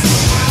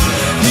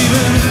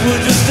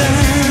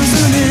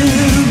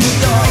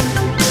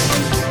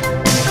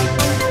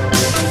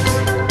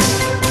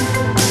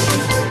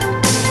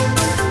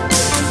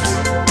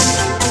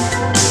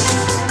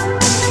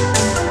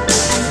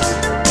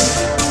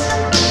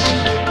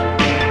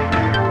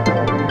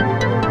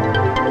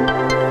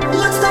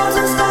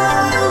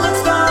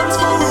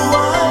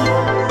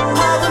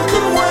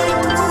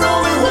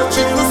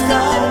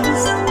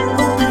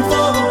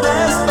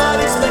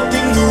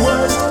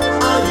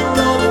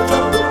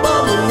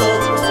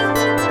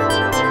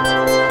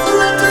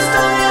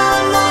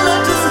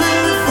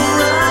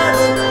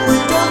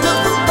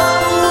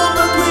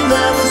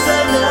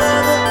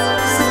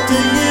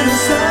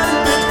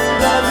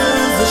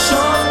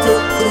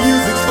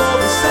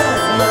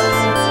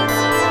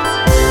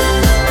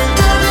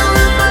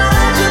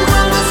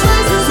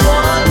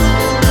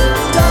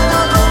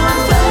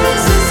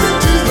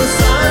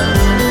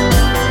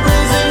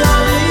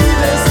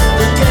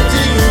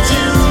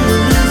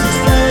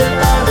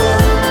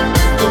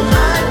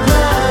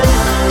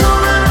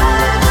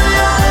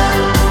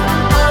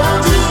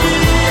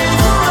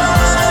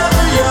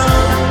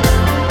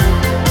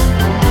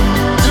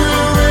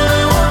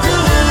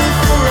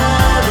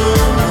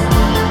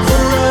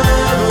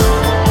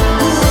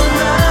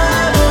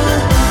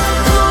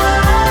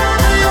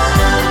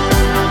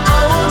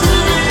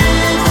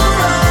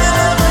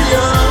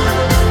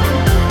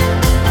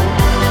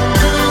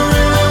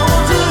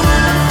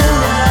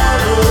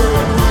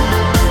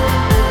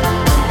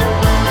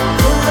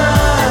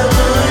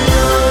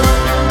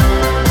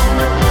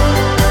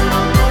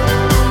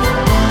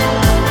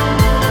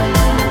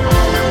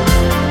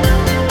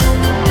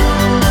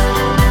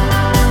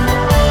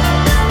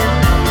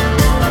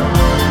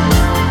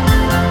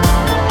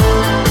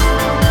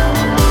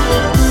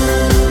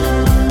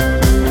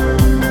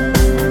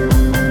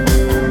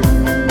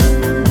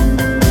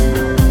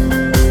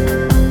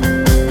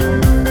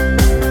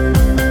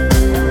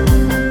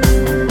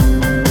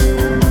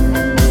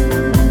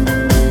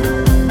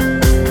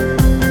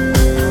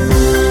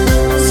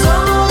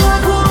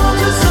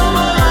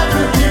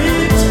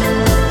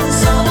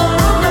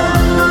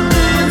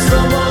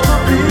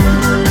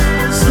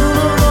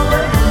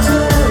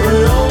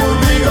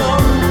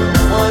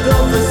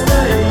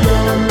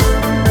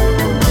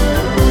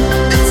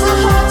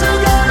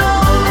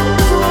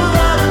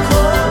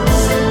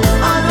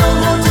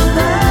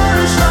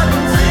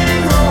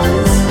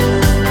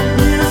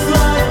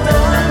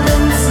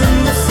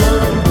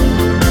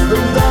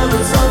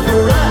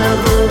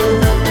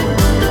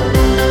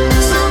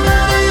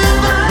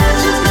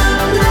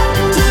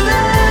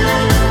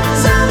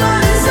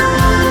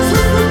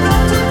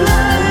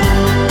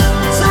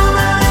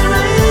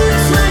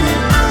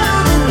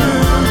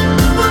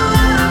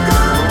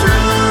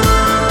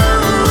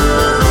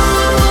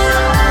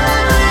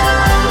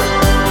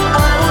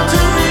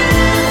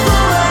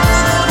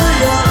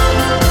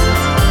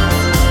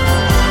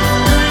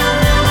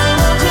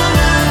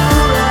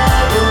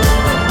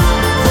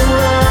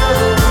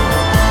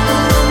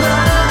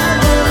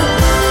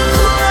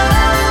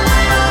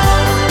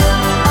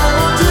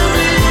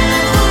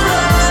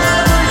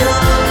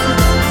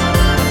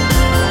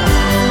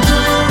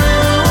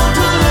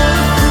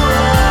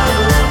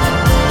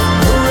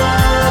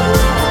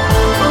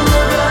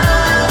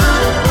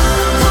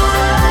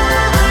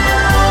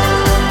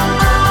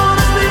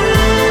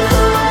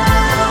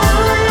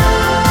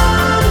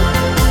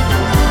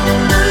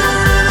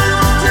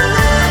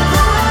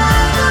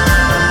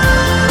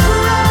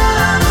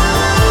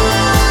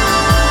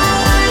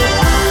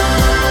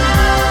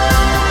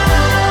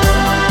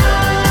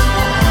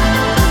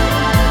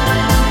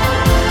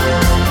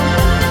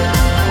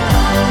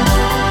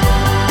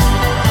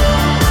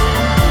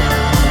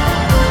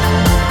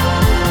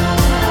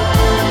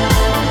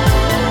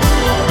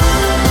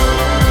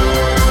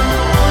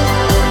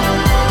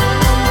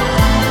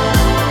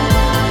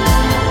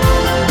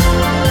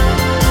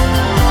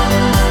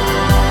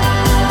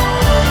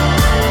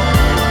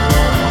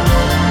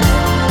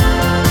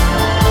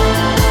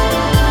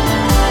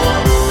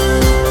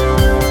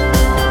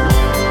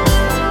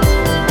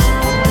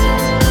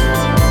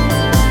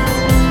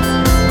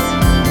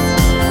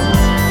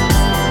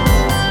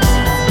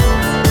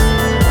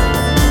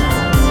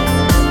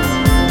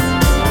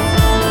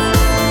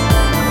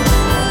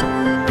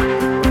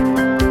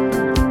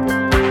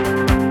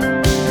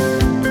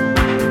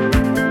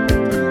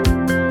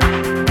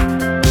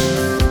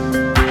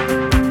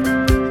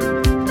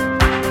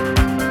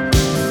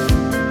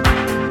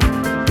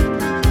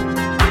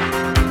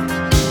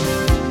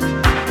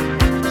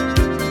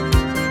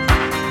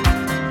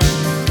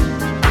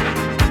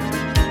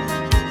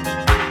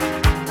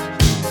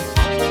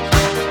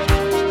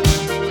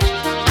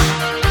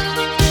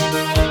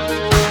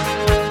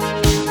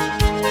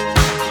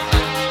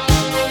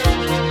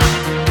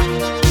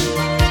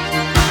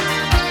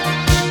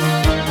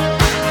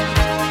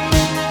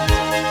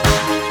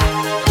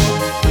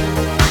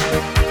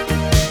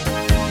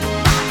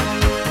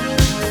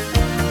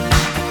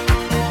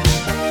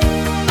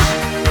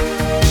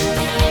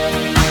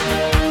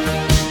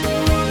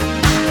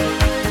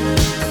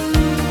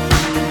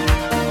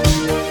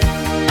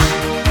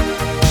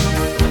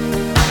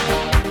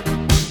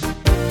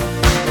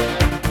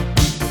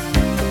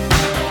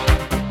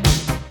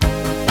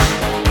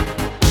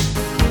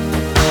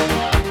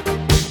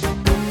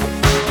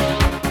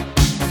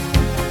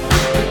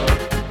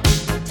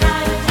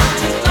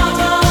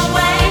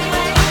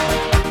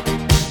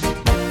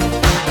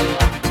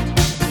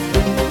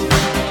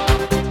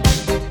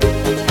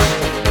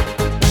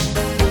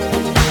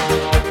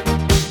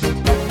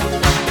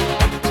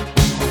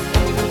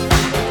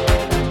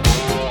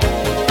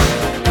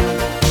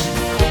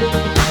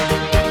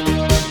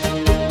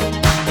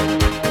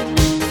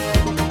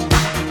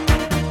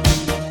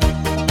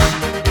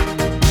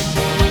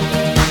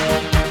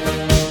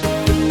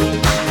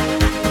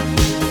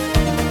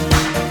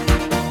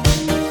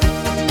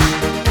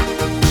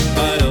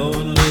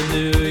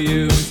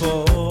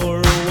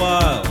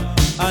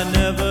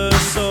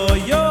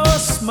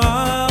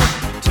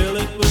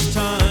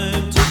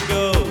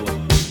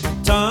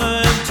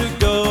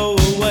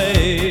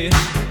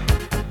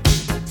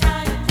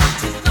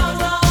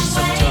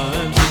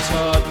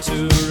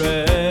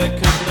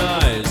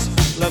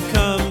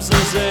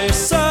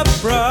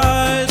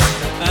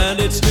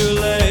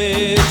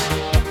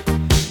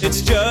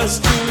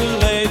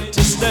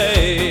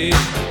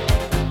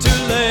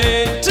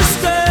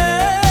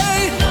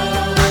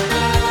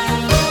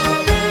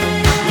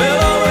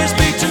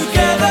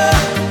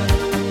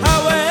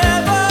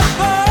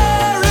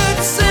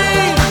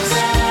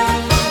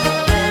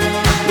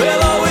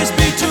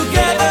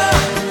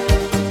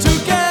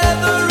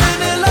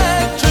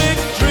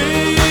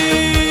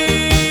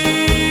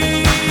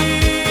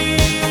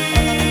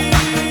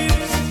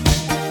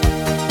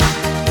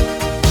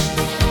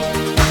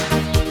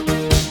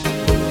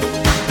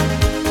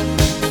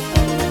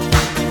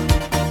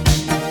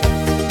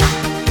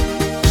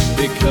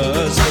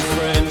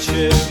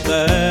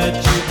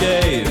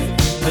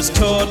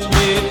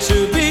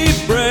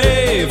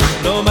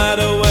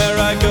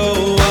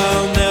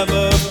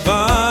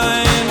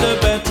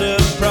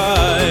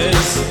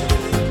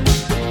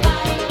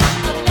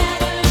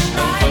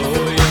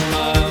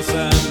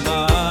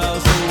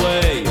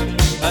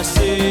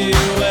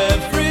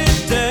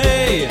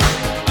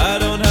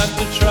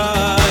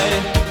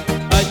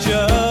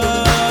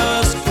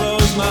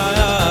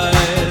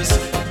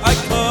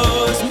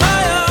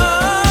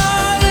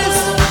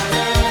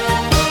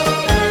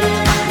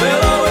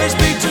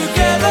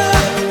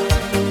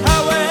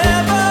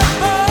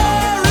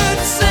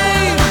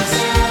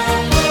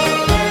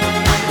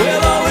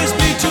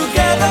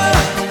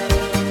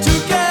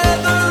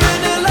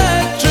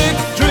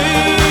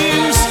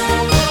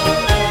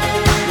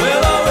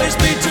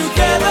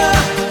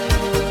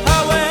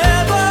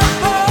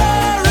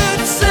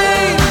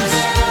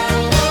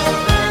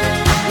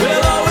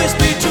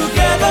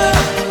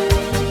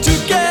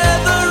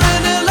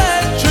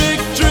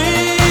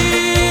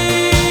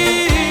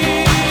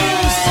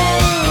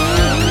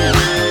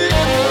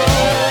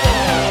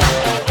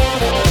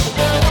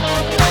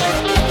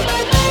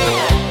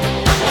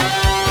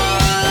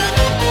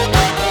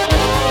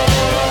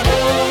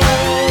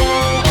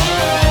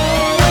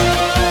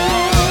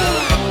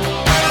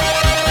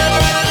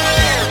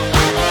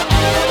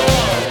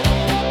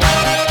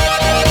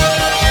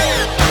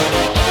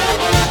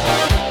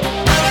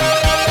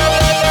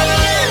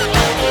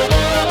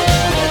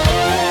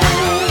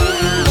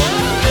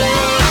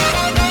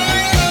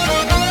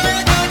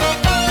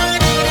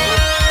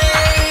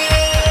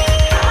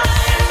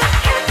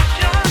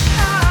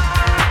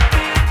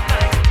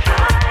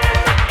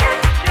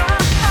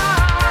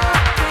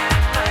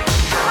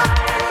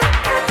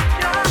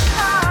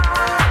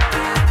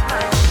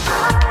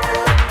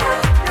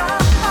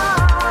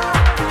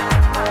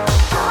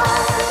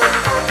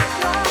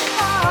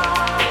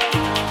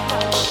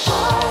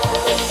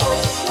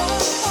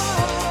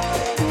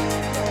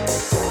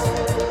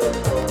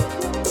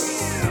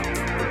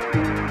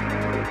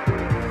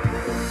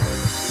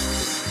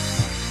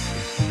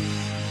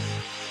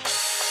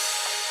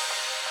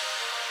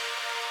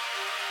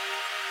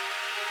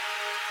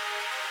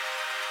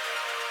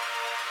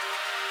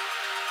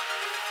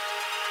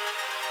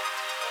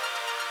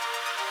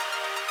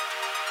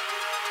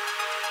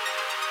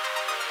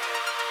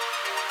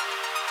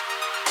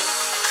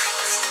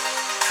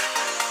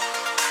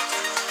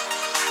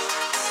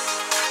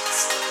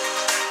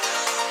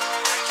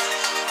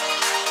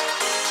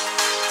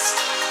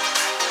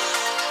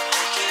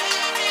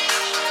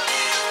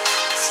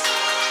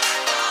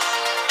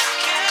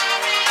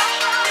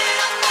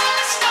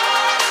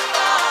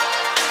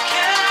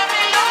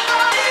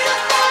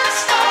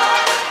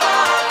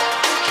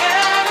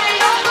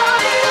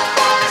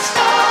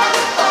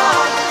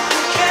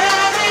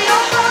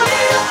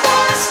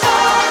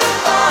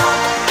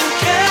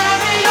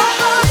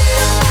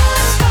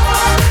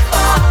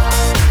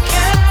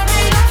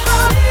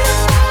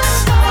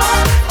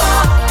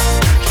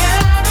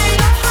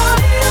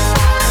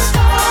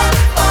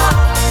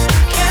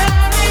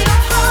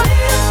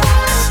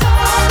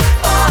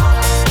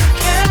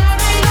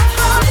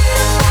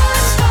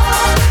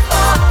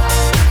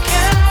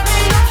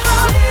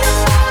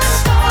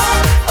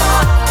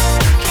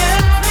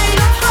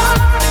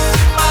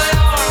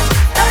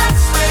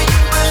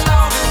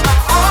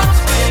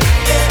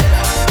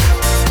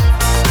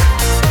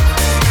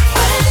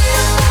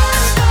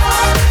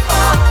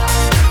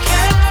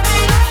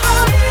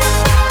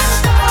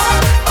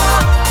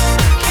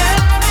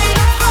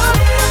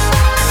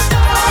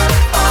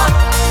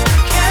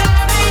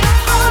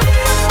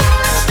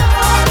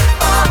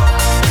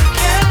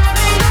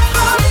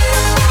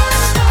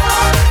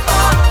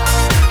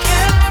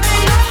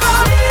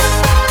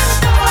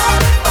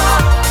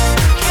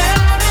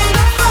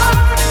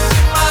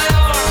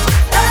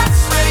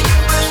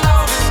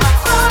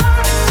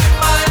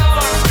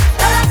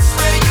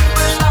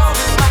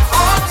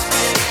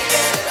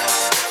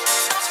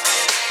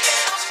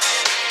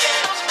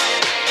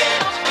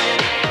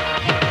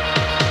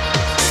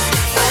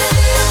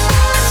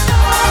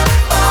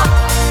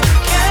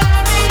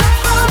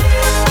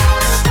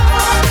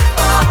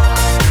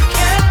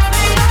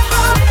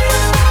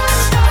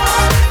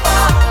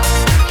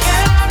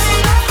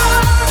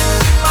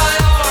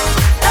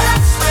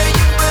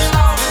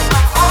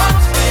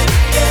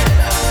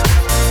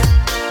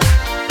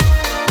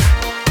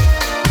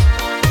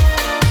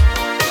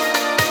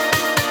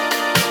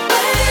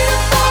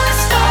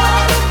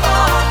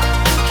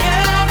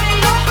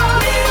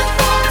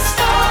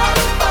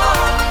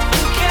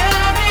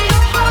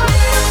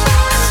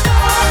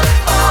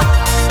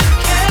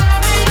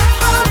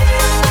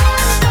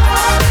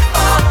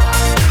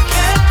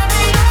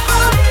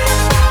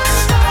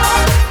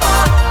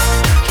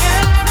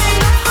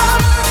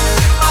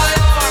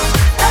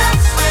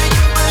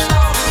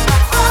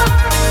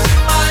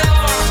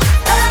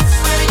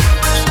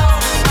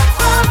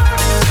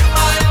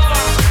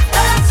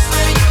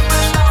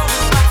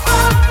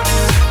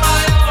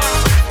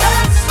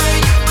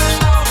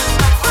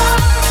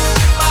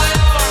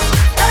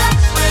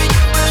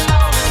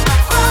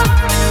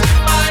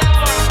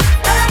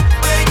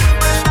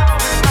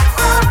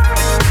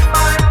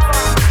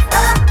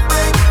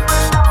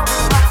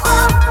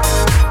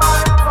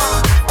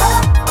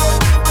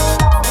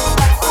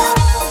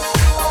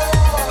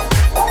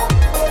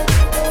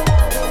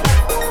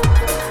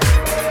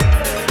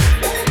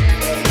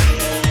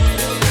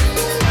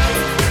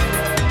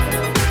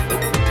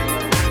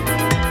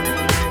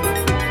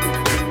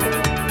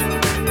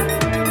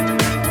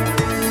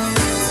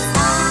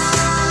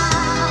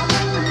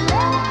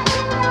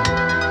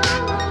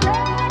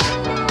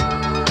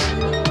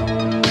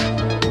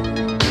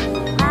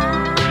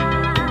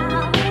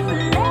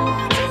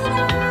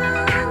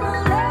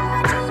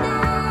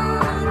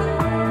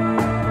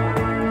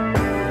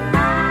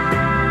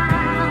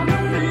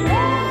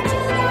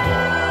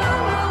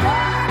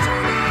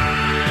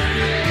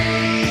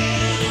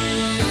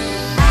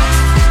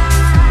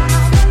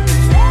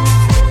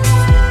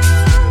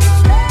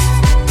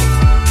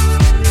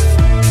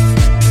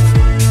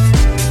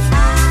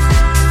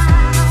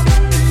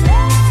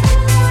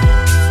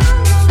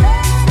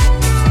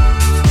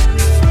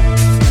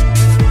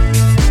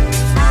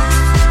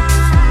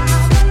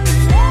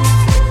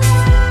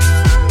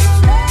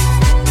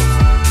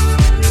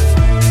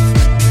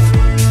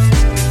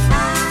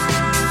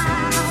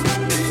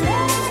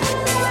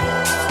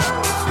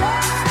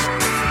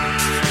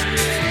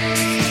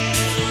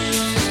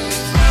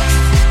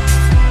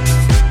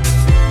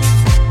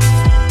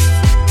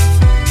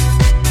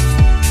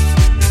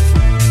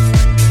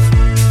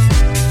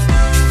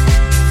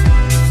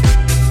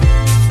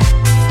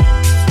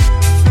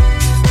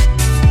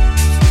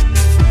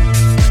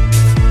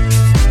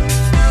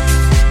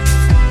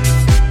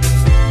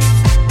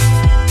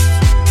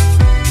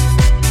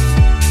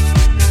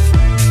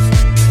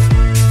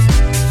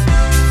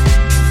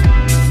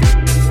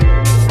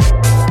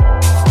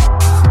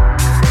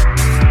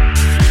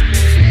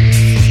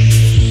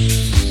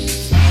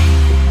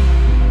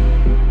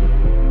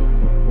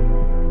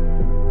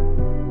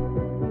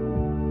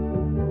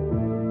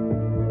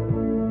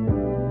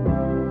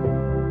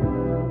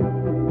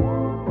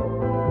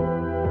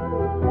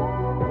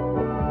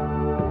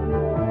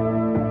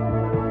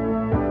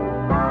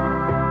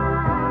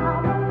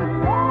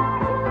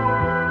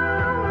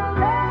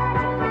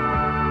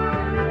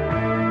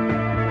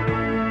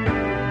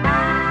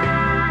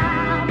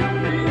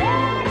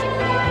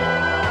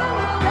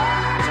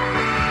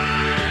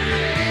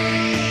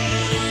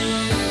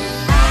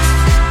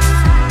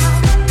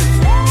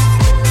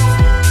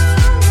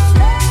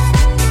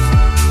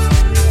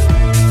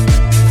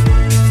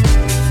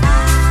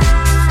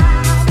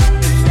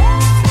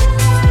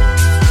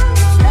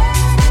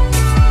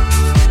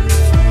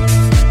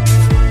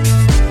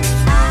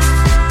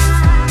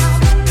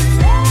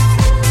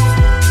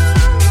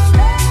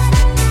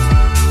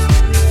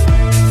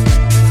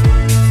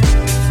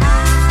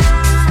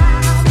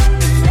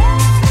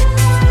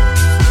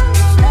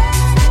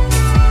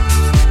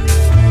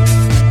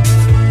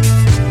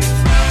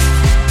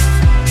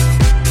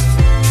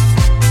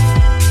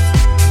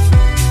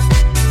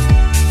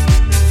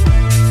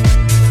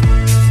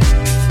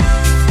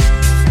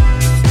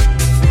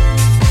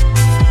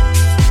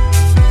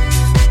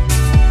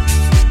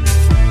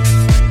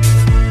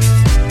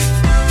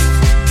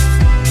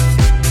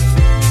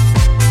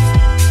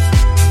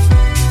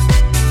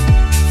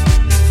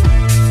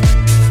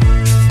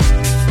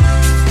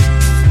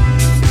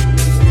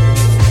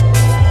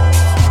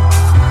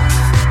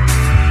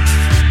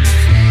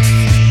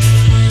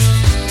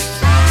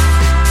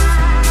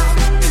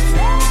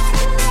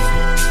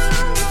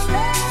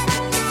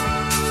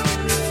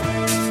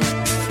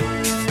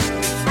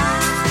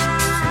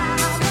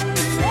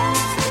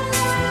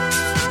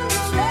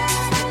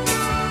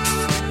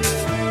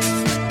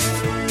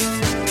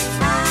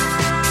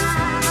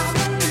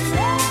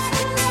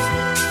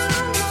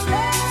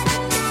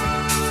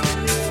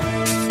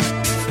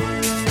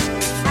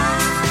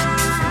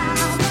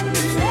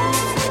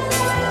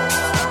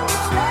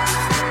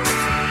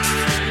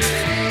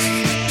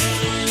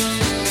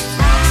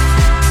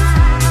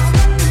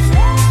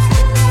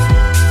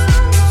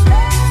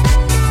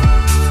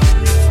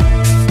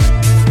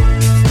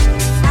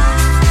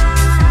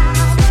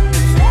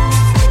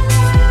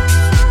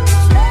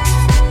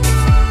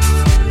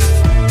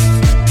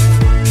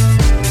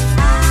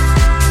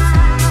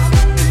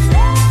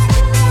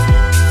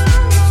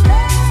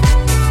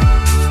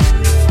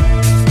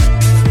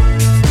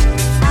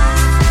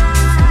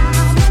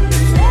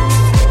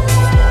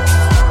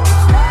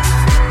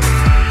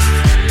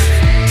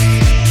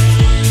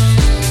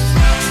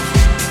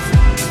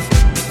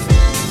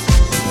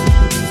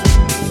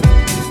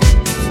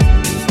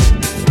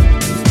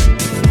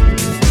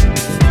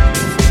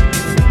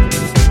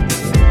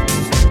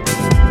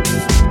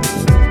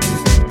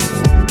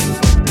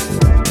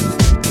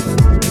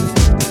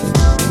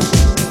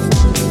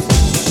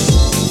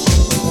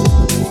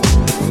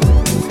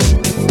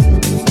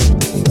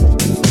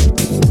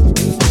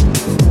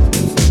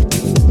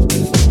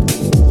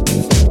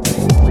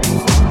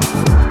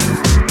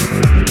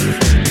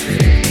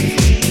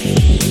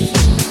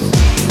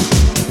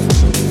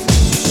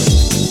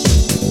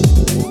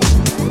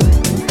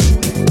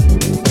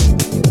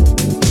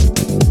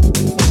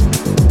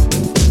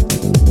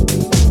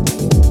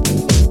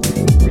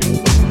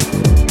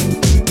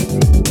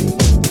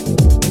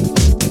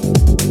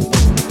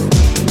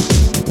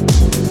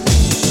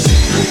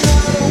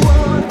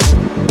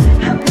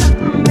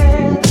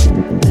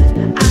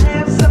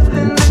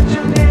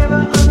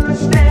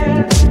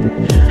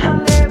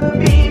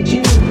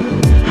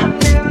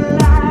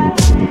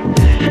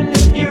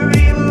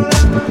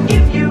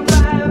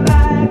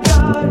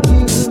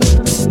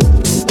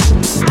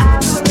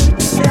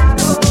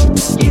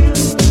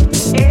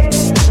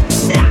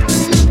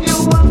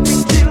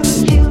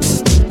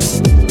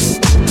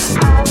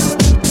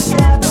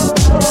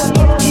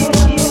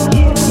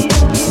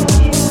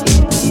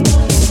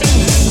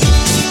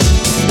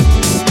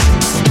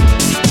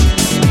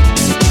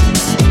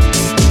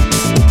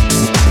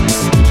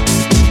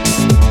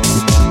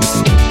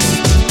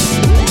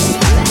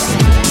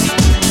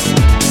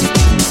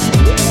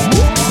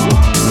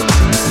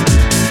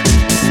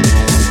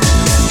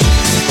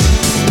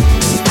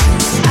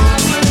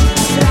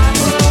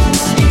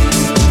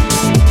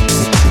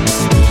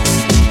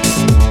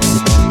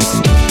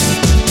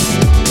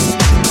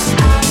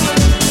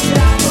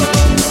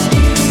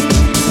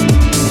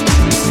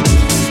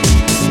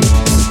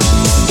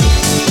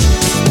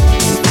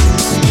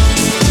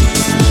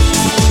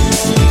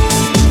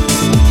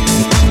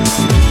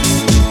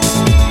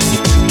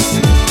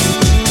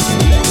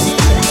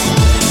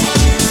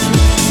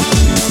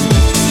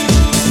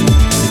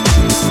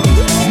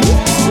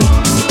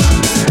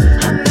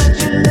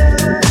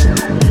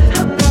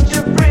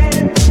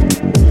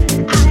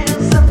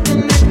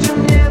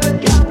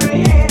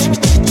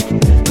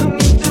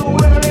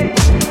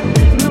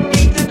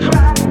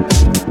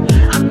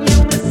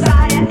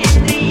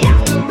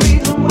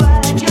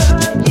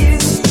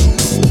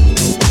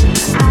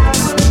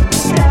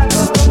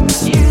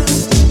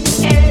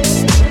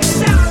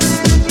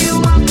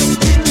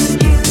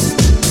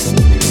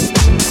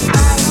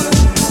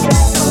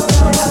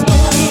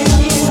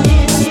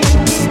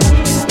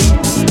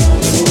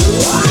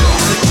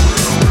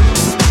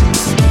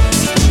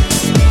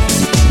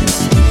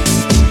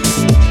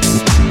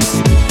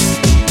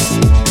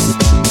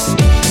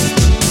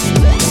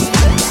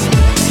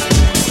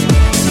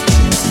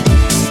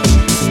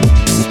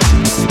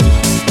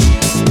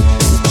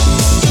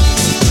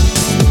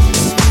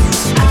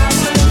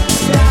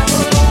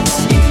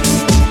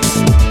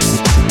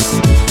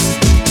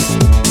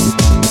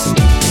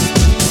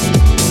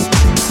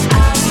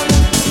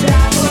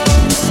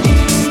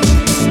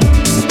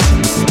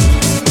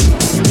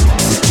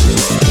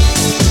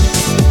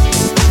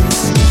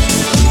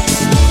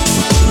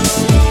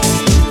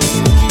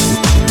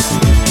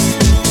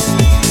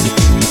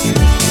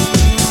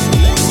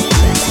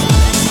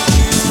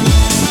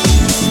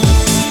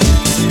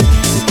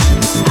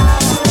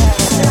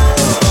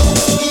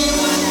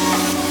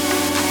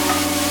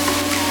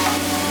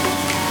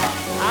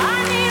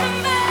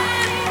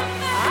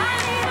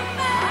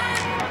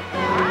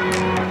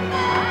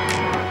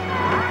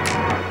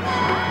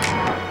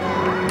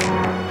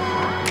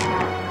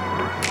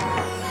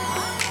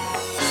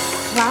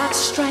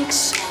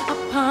 strikes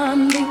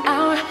upon the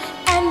hour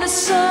and the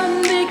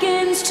sun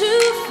begins to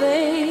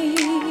fade.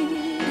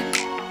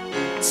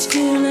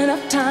 Still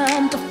enough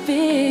time to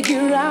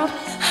figure out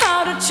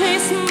how to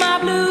chase my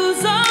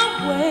blues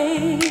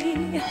away.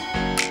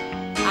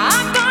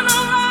 I'm gonna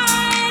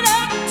ride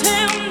up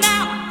till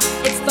now.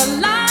 It's the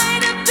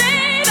light of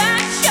day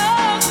that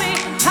shows me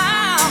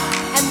how.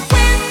 And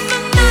when the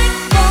night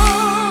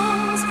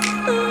falls,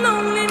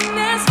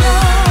 loneliness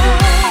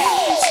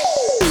comes.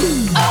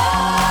 Oh,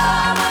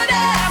 I wanna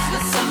dance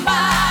with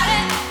somebody.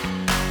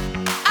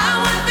 I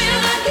wanna feel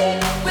the heat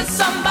with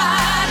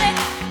somebody.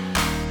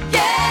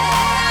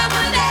 Yeah, I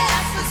wanna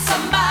dance with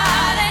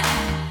somebody.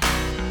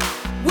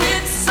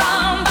 With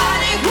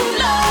somebody who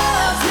loves.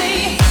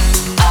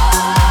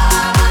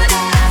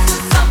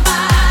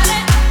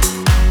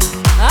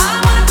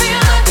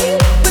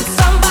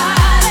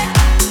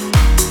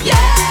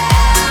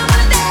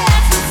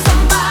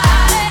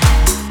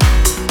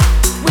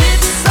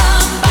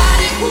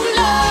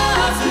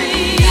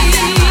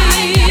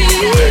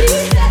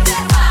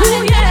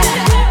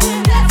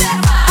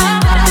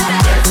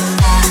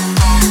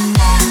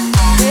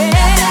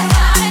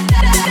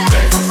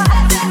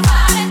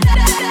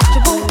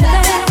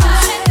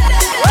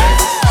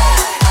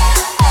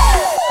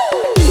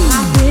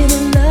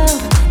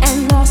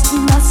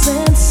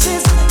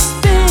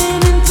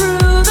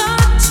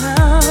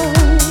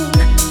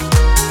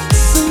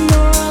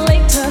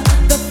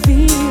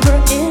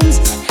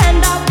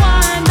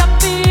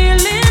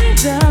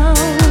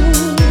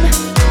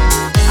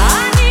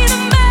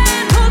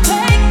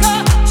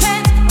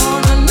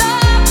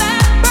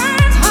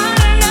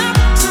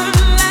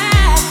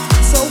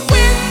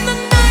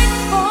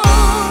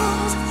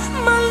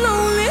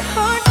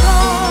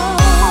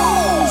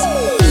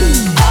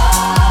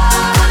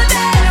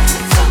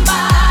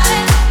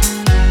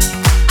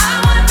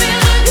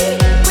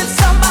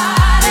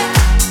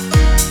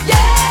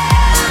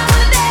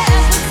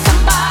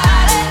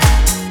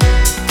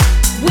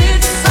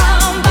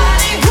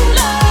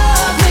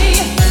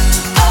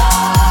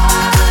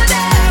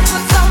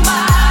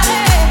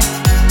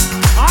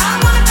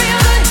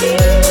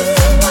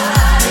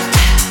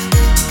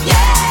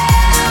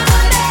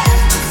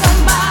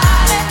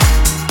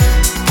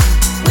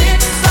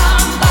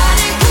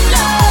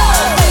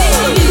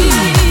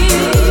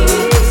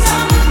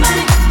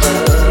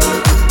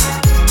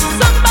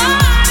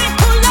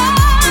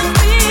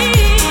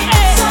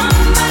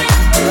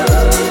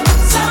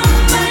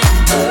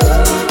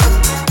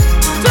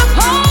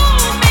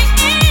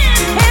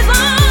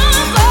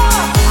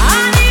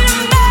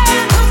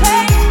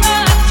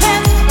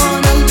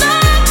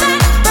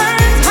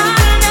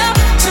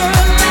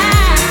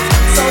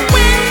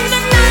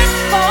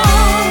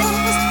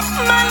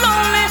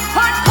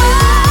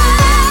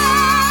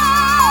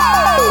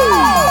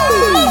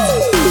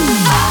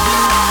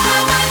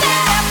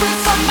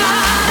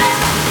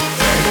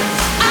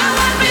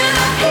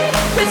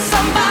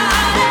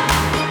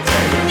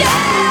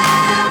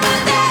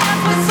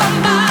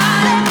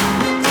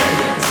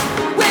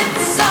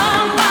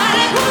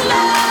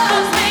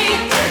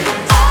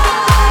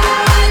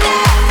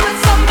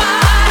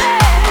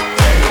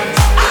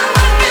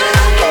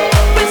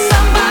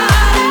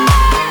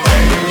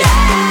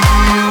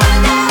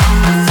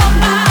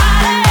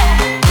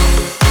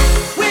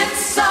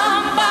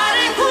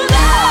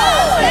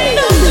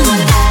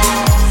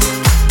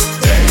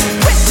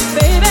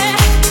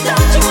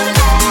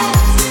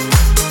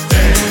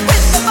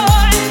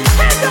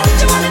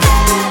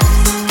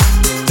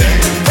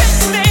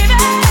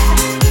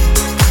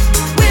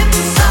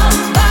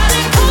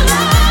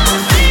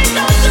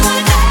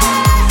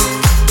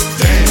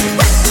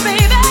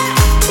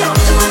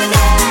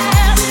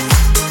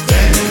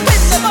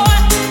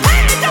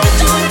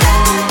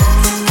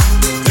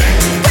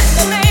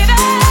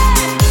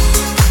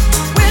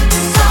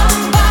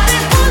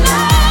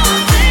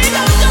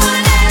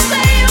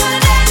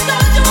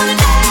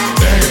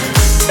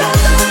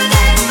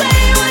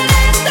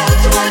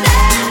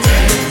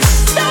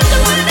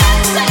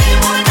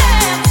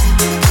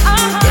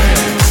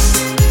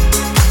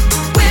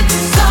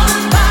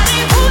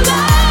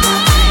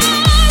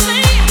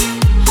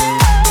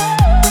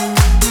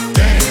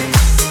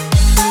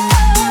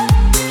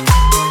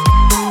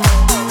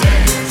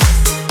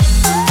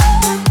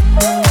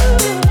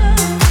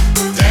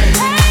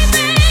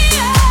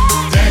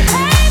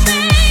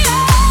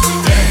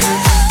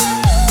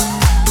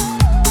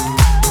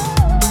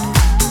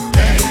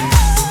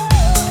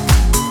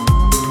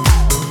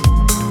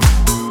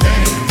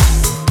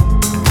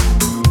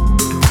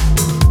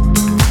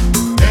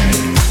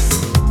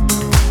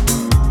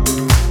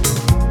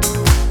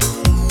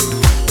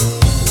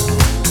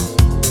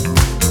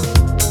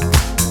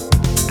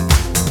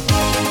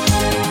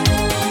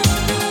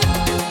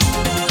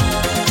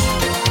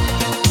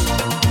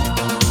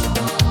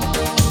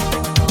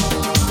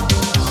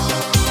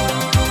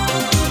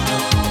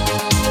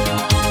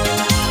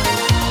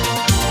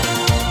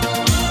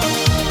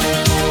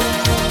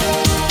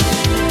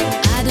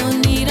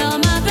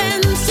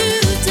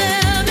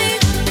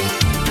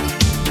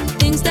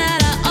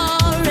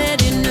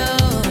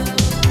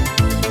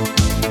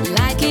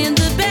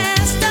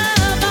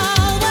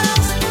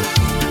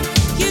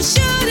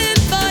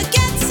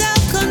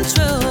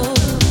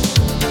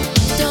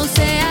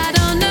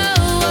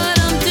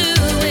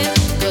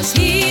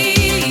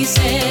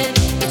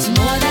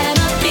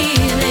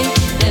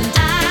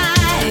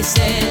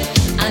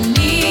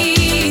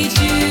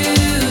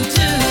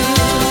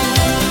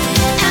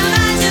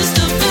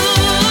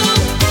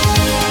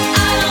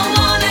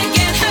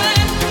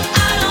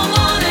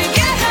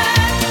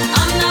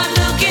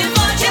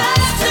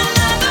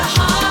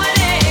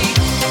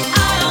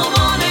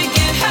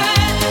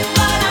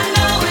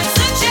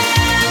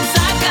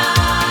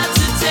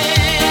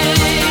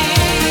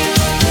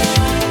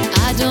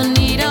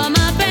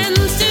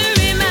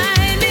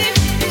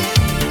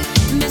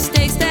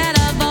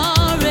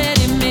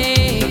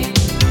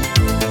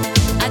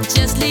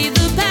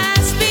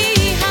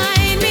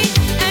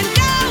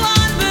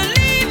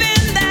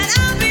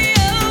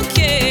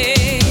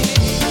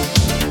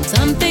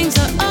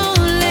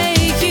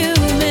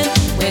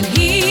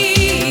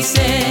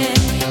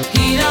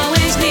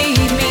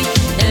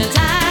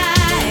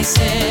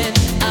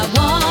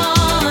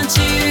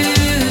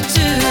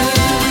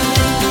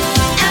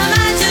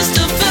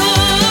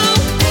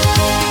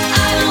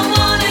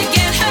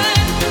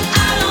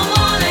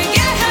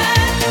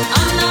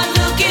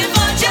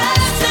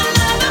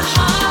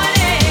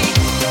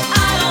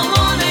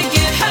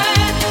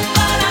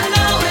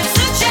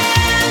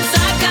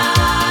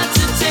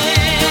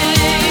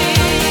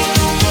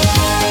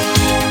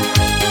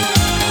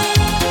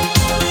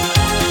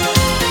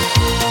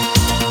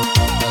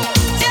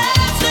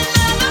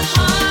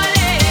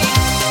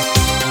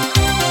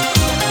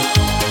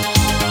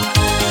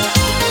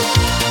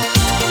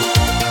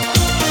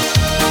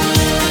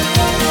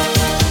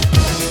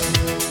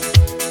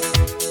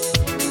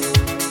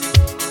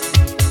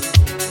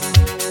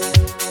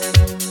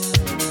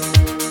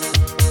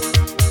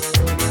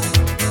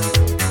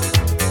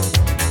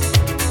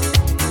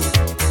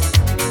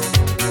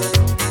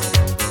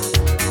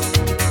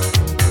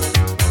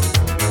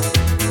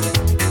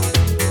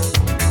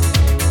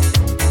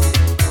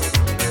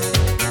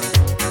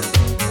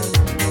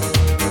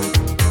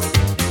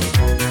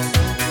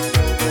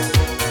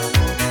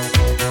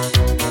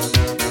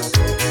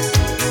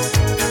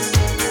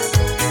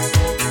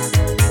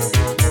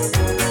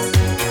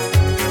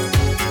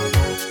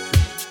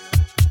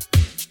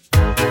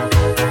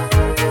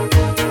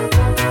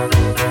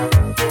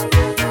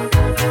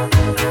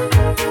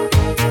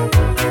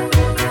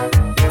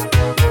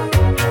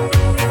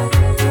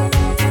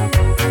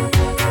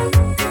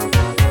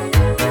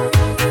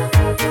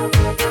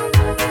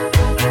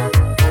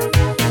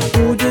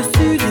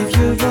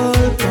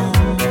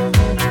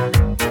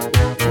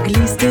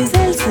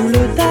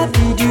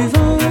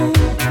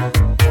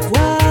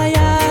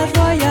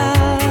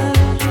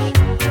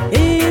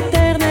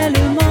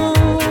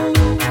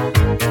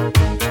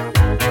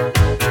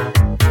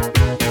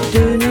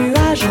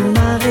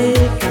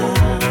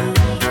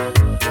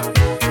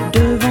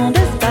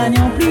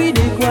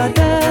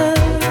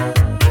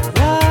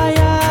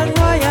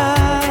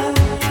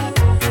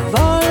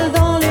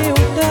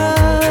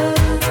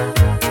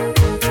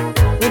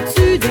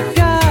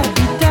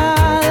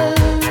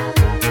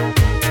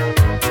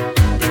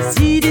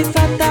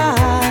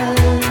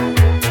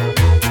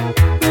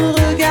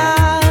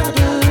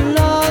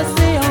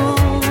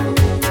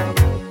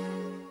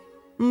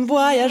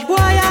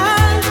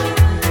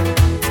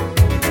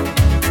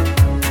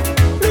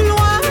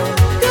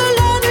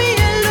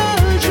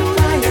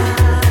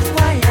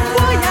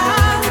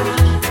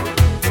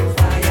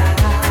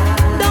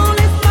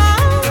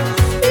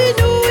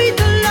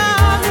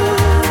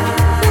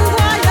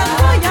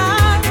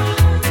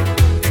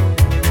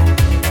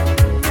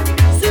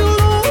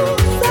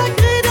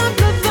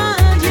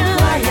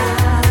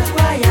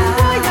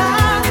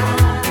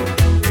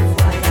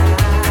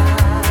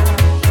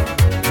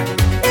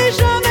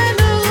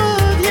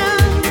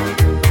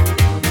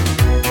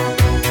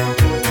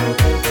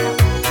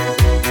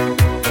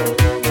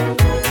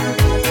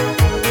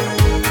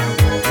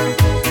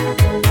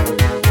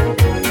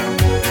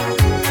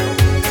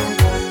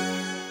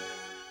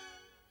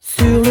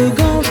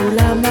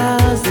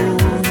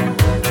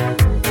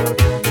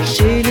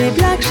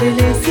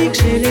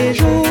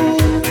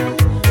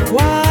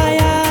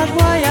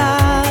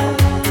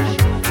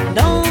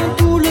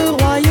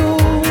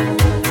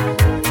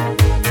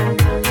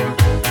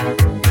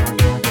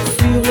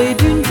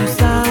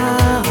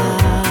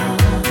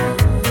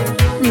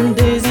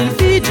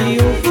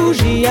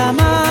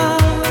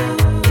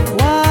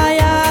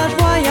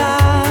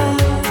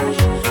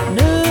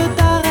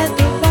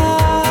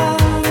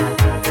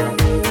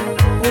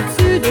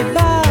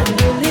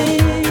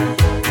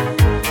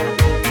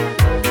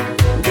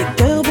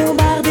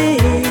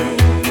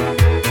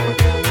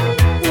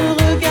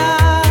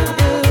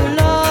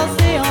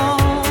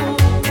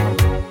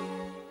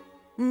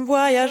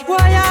 Voyage,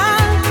 voyage.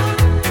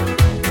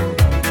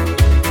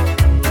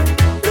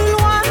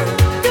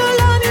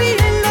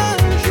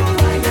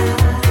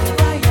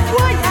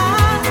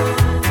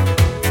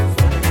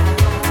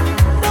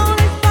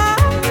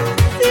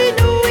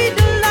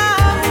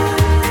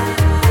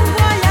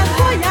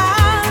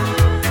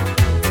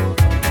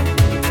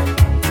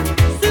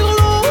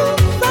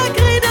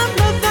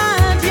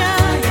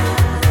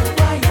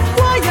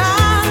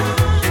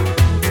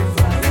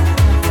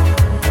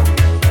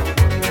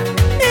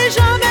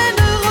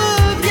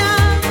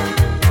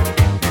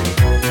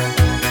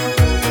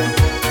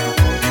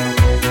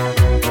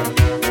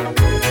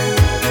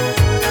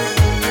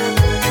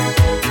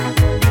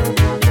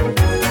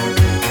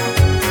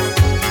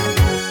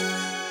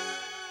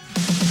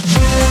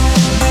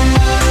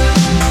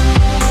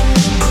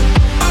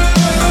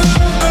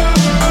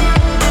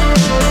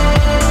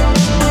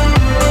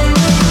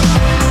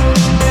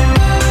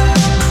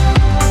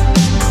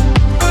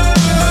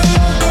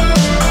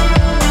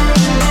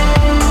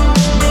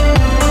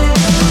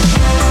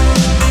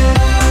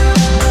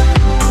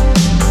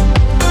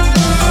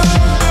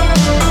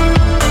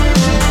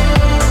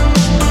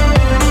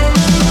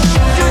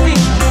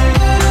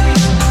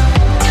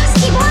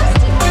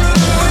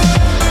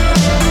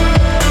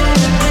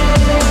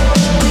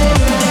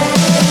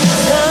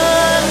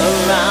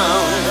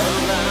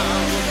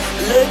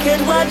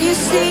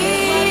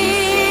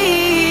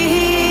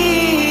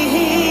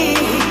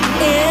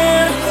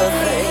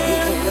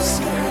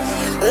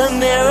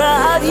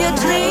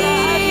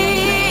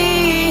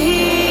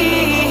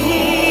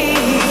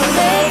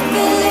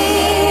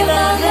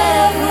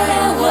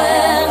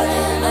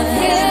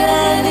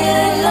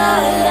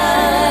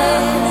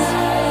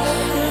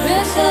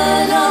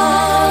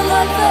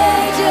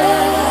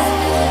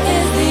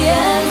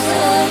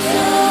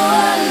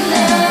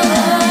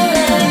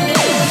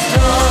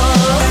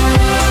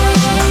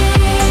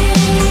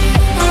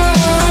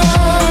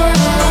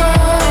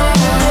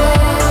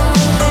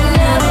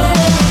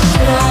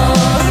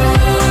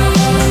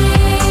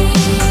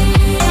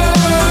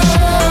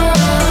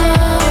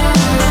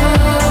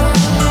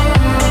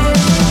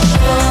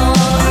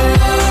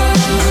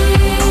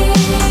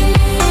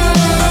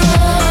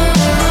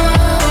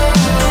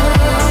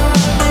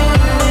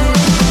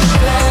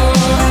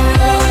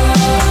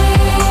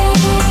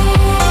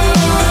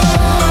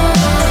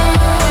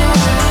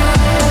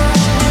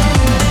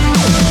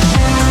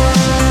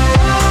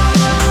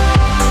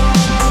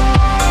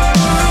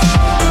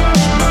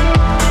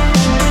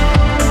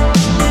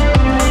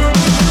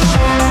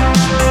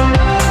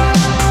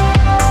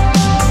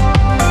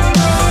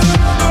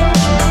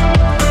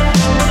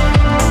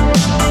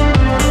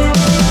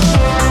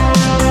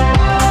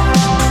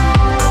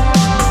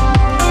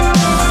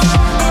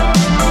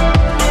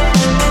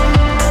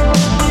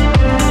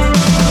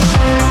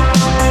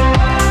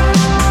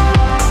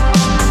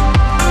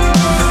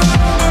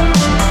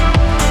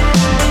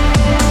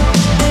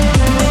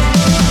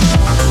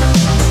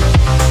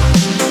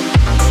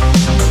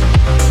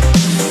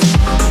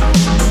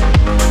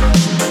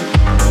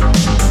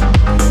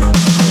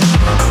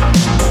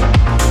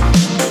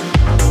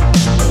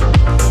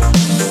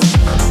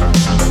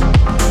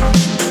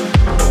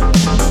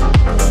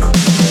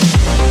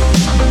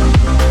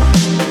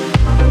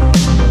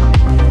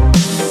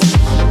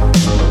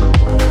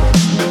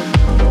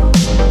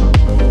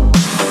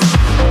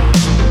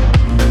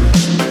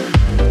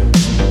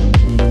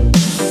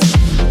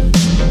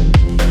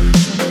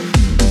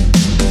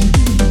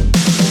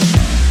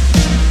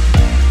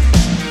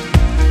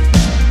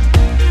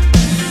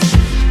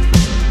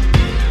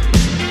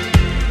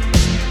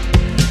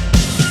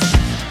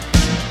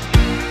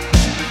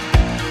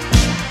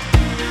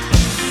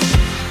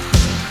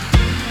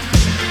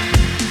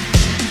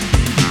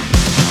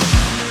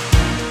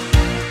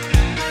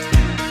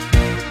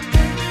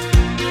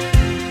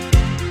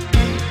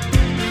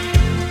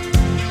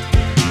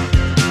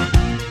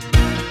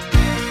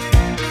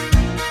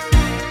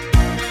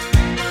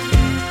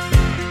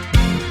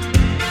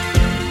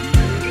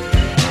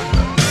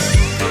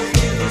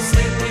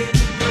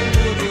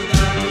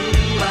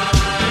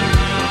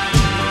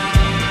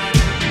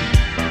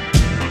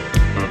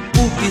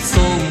 Sou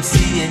um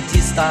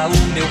cientista,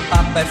 o meu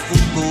papo é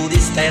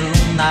futurista, é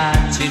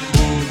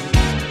lunático.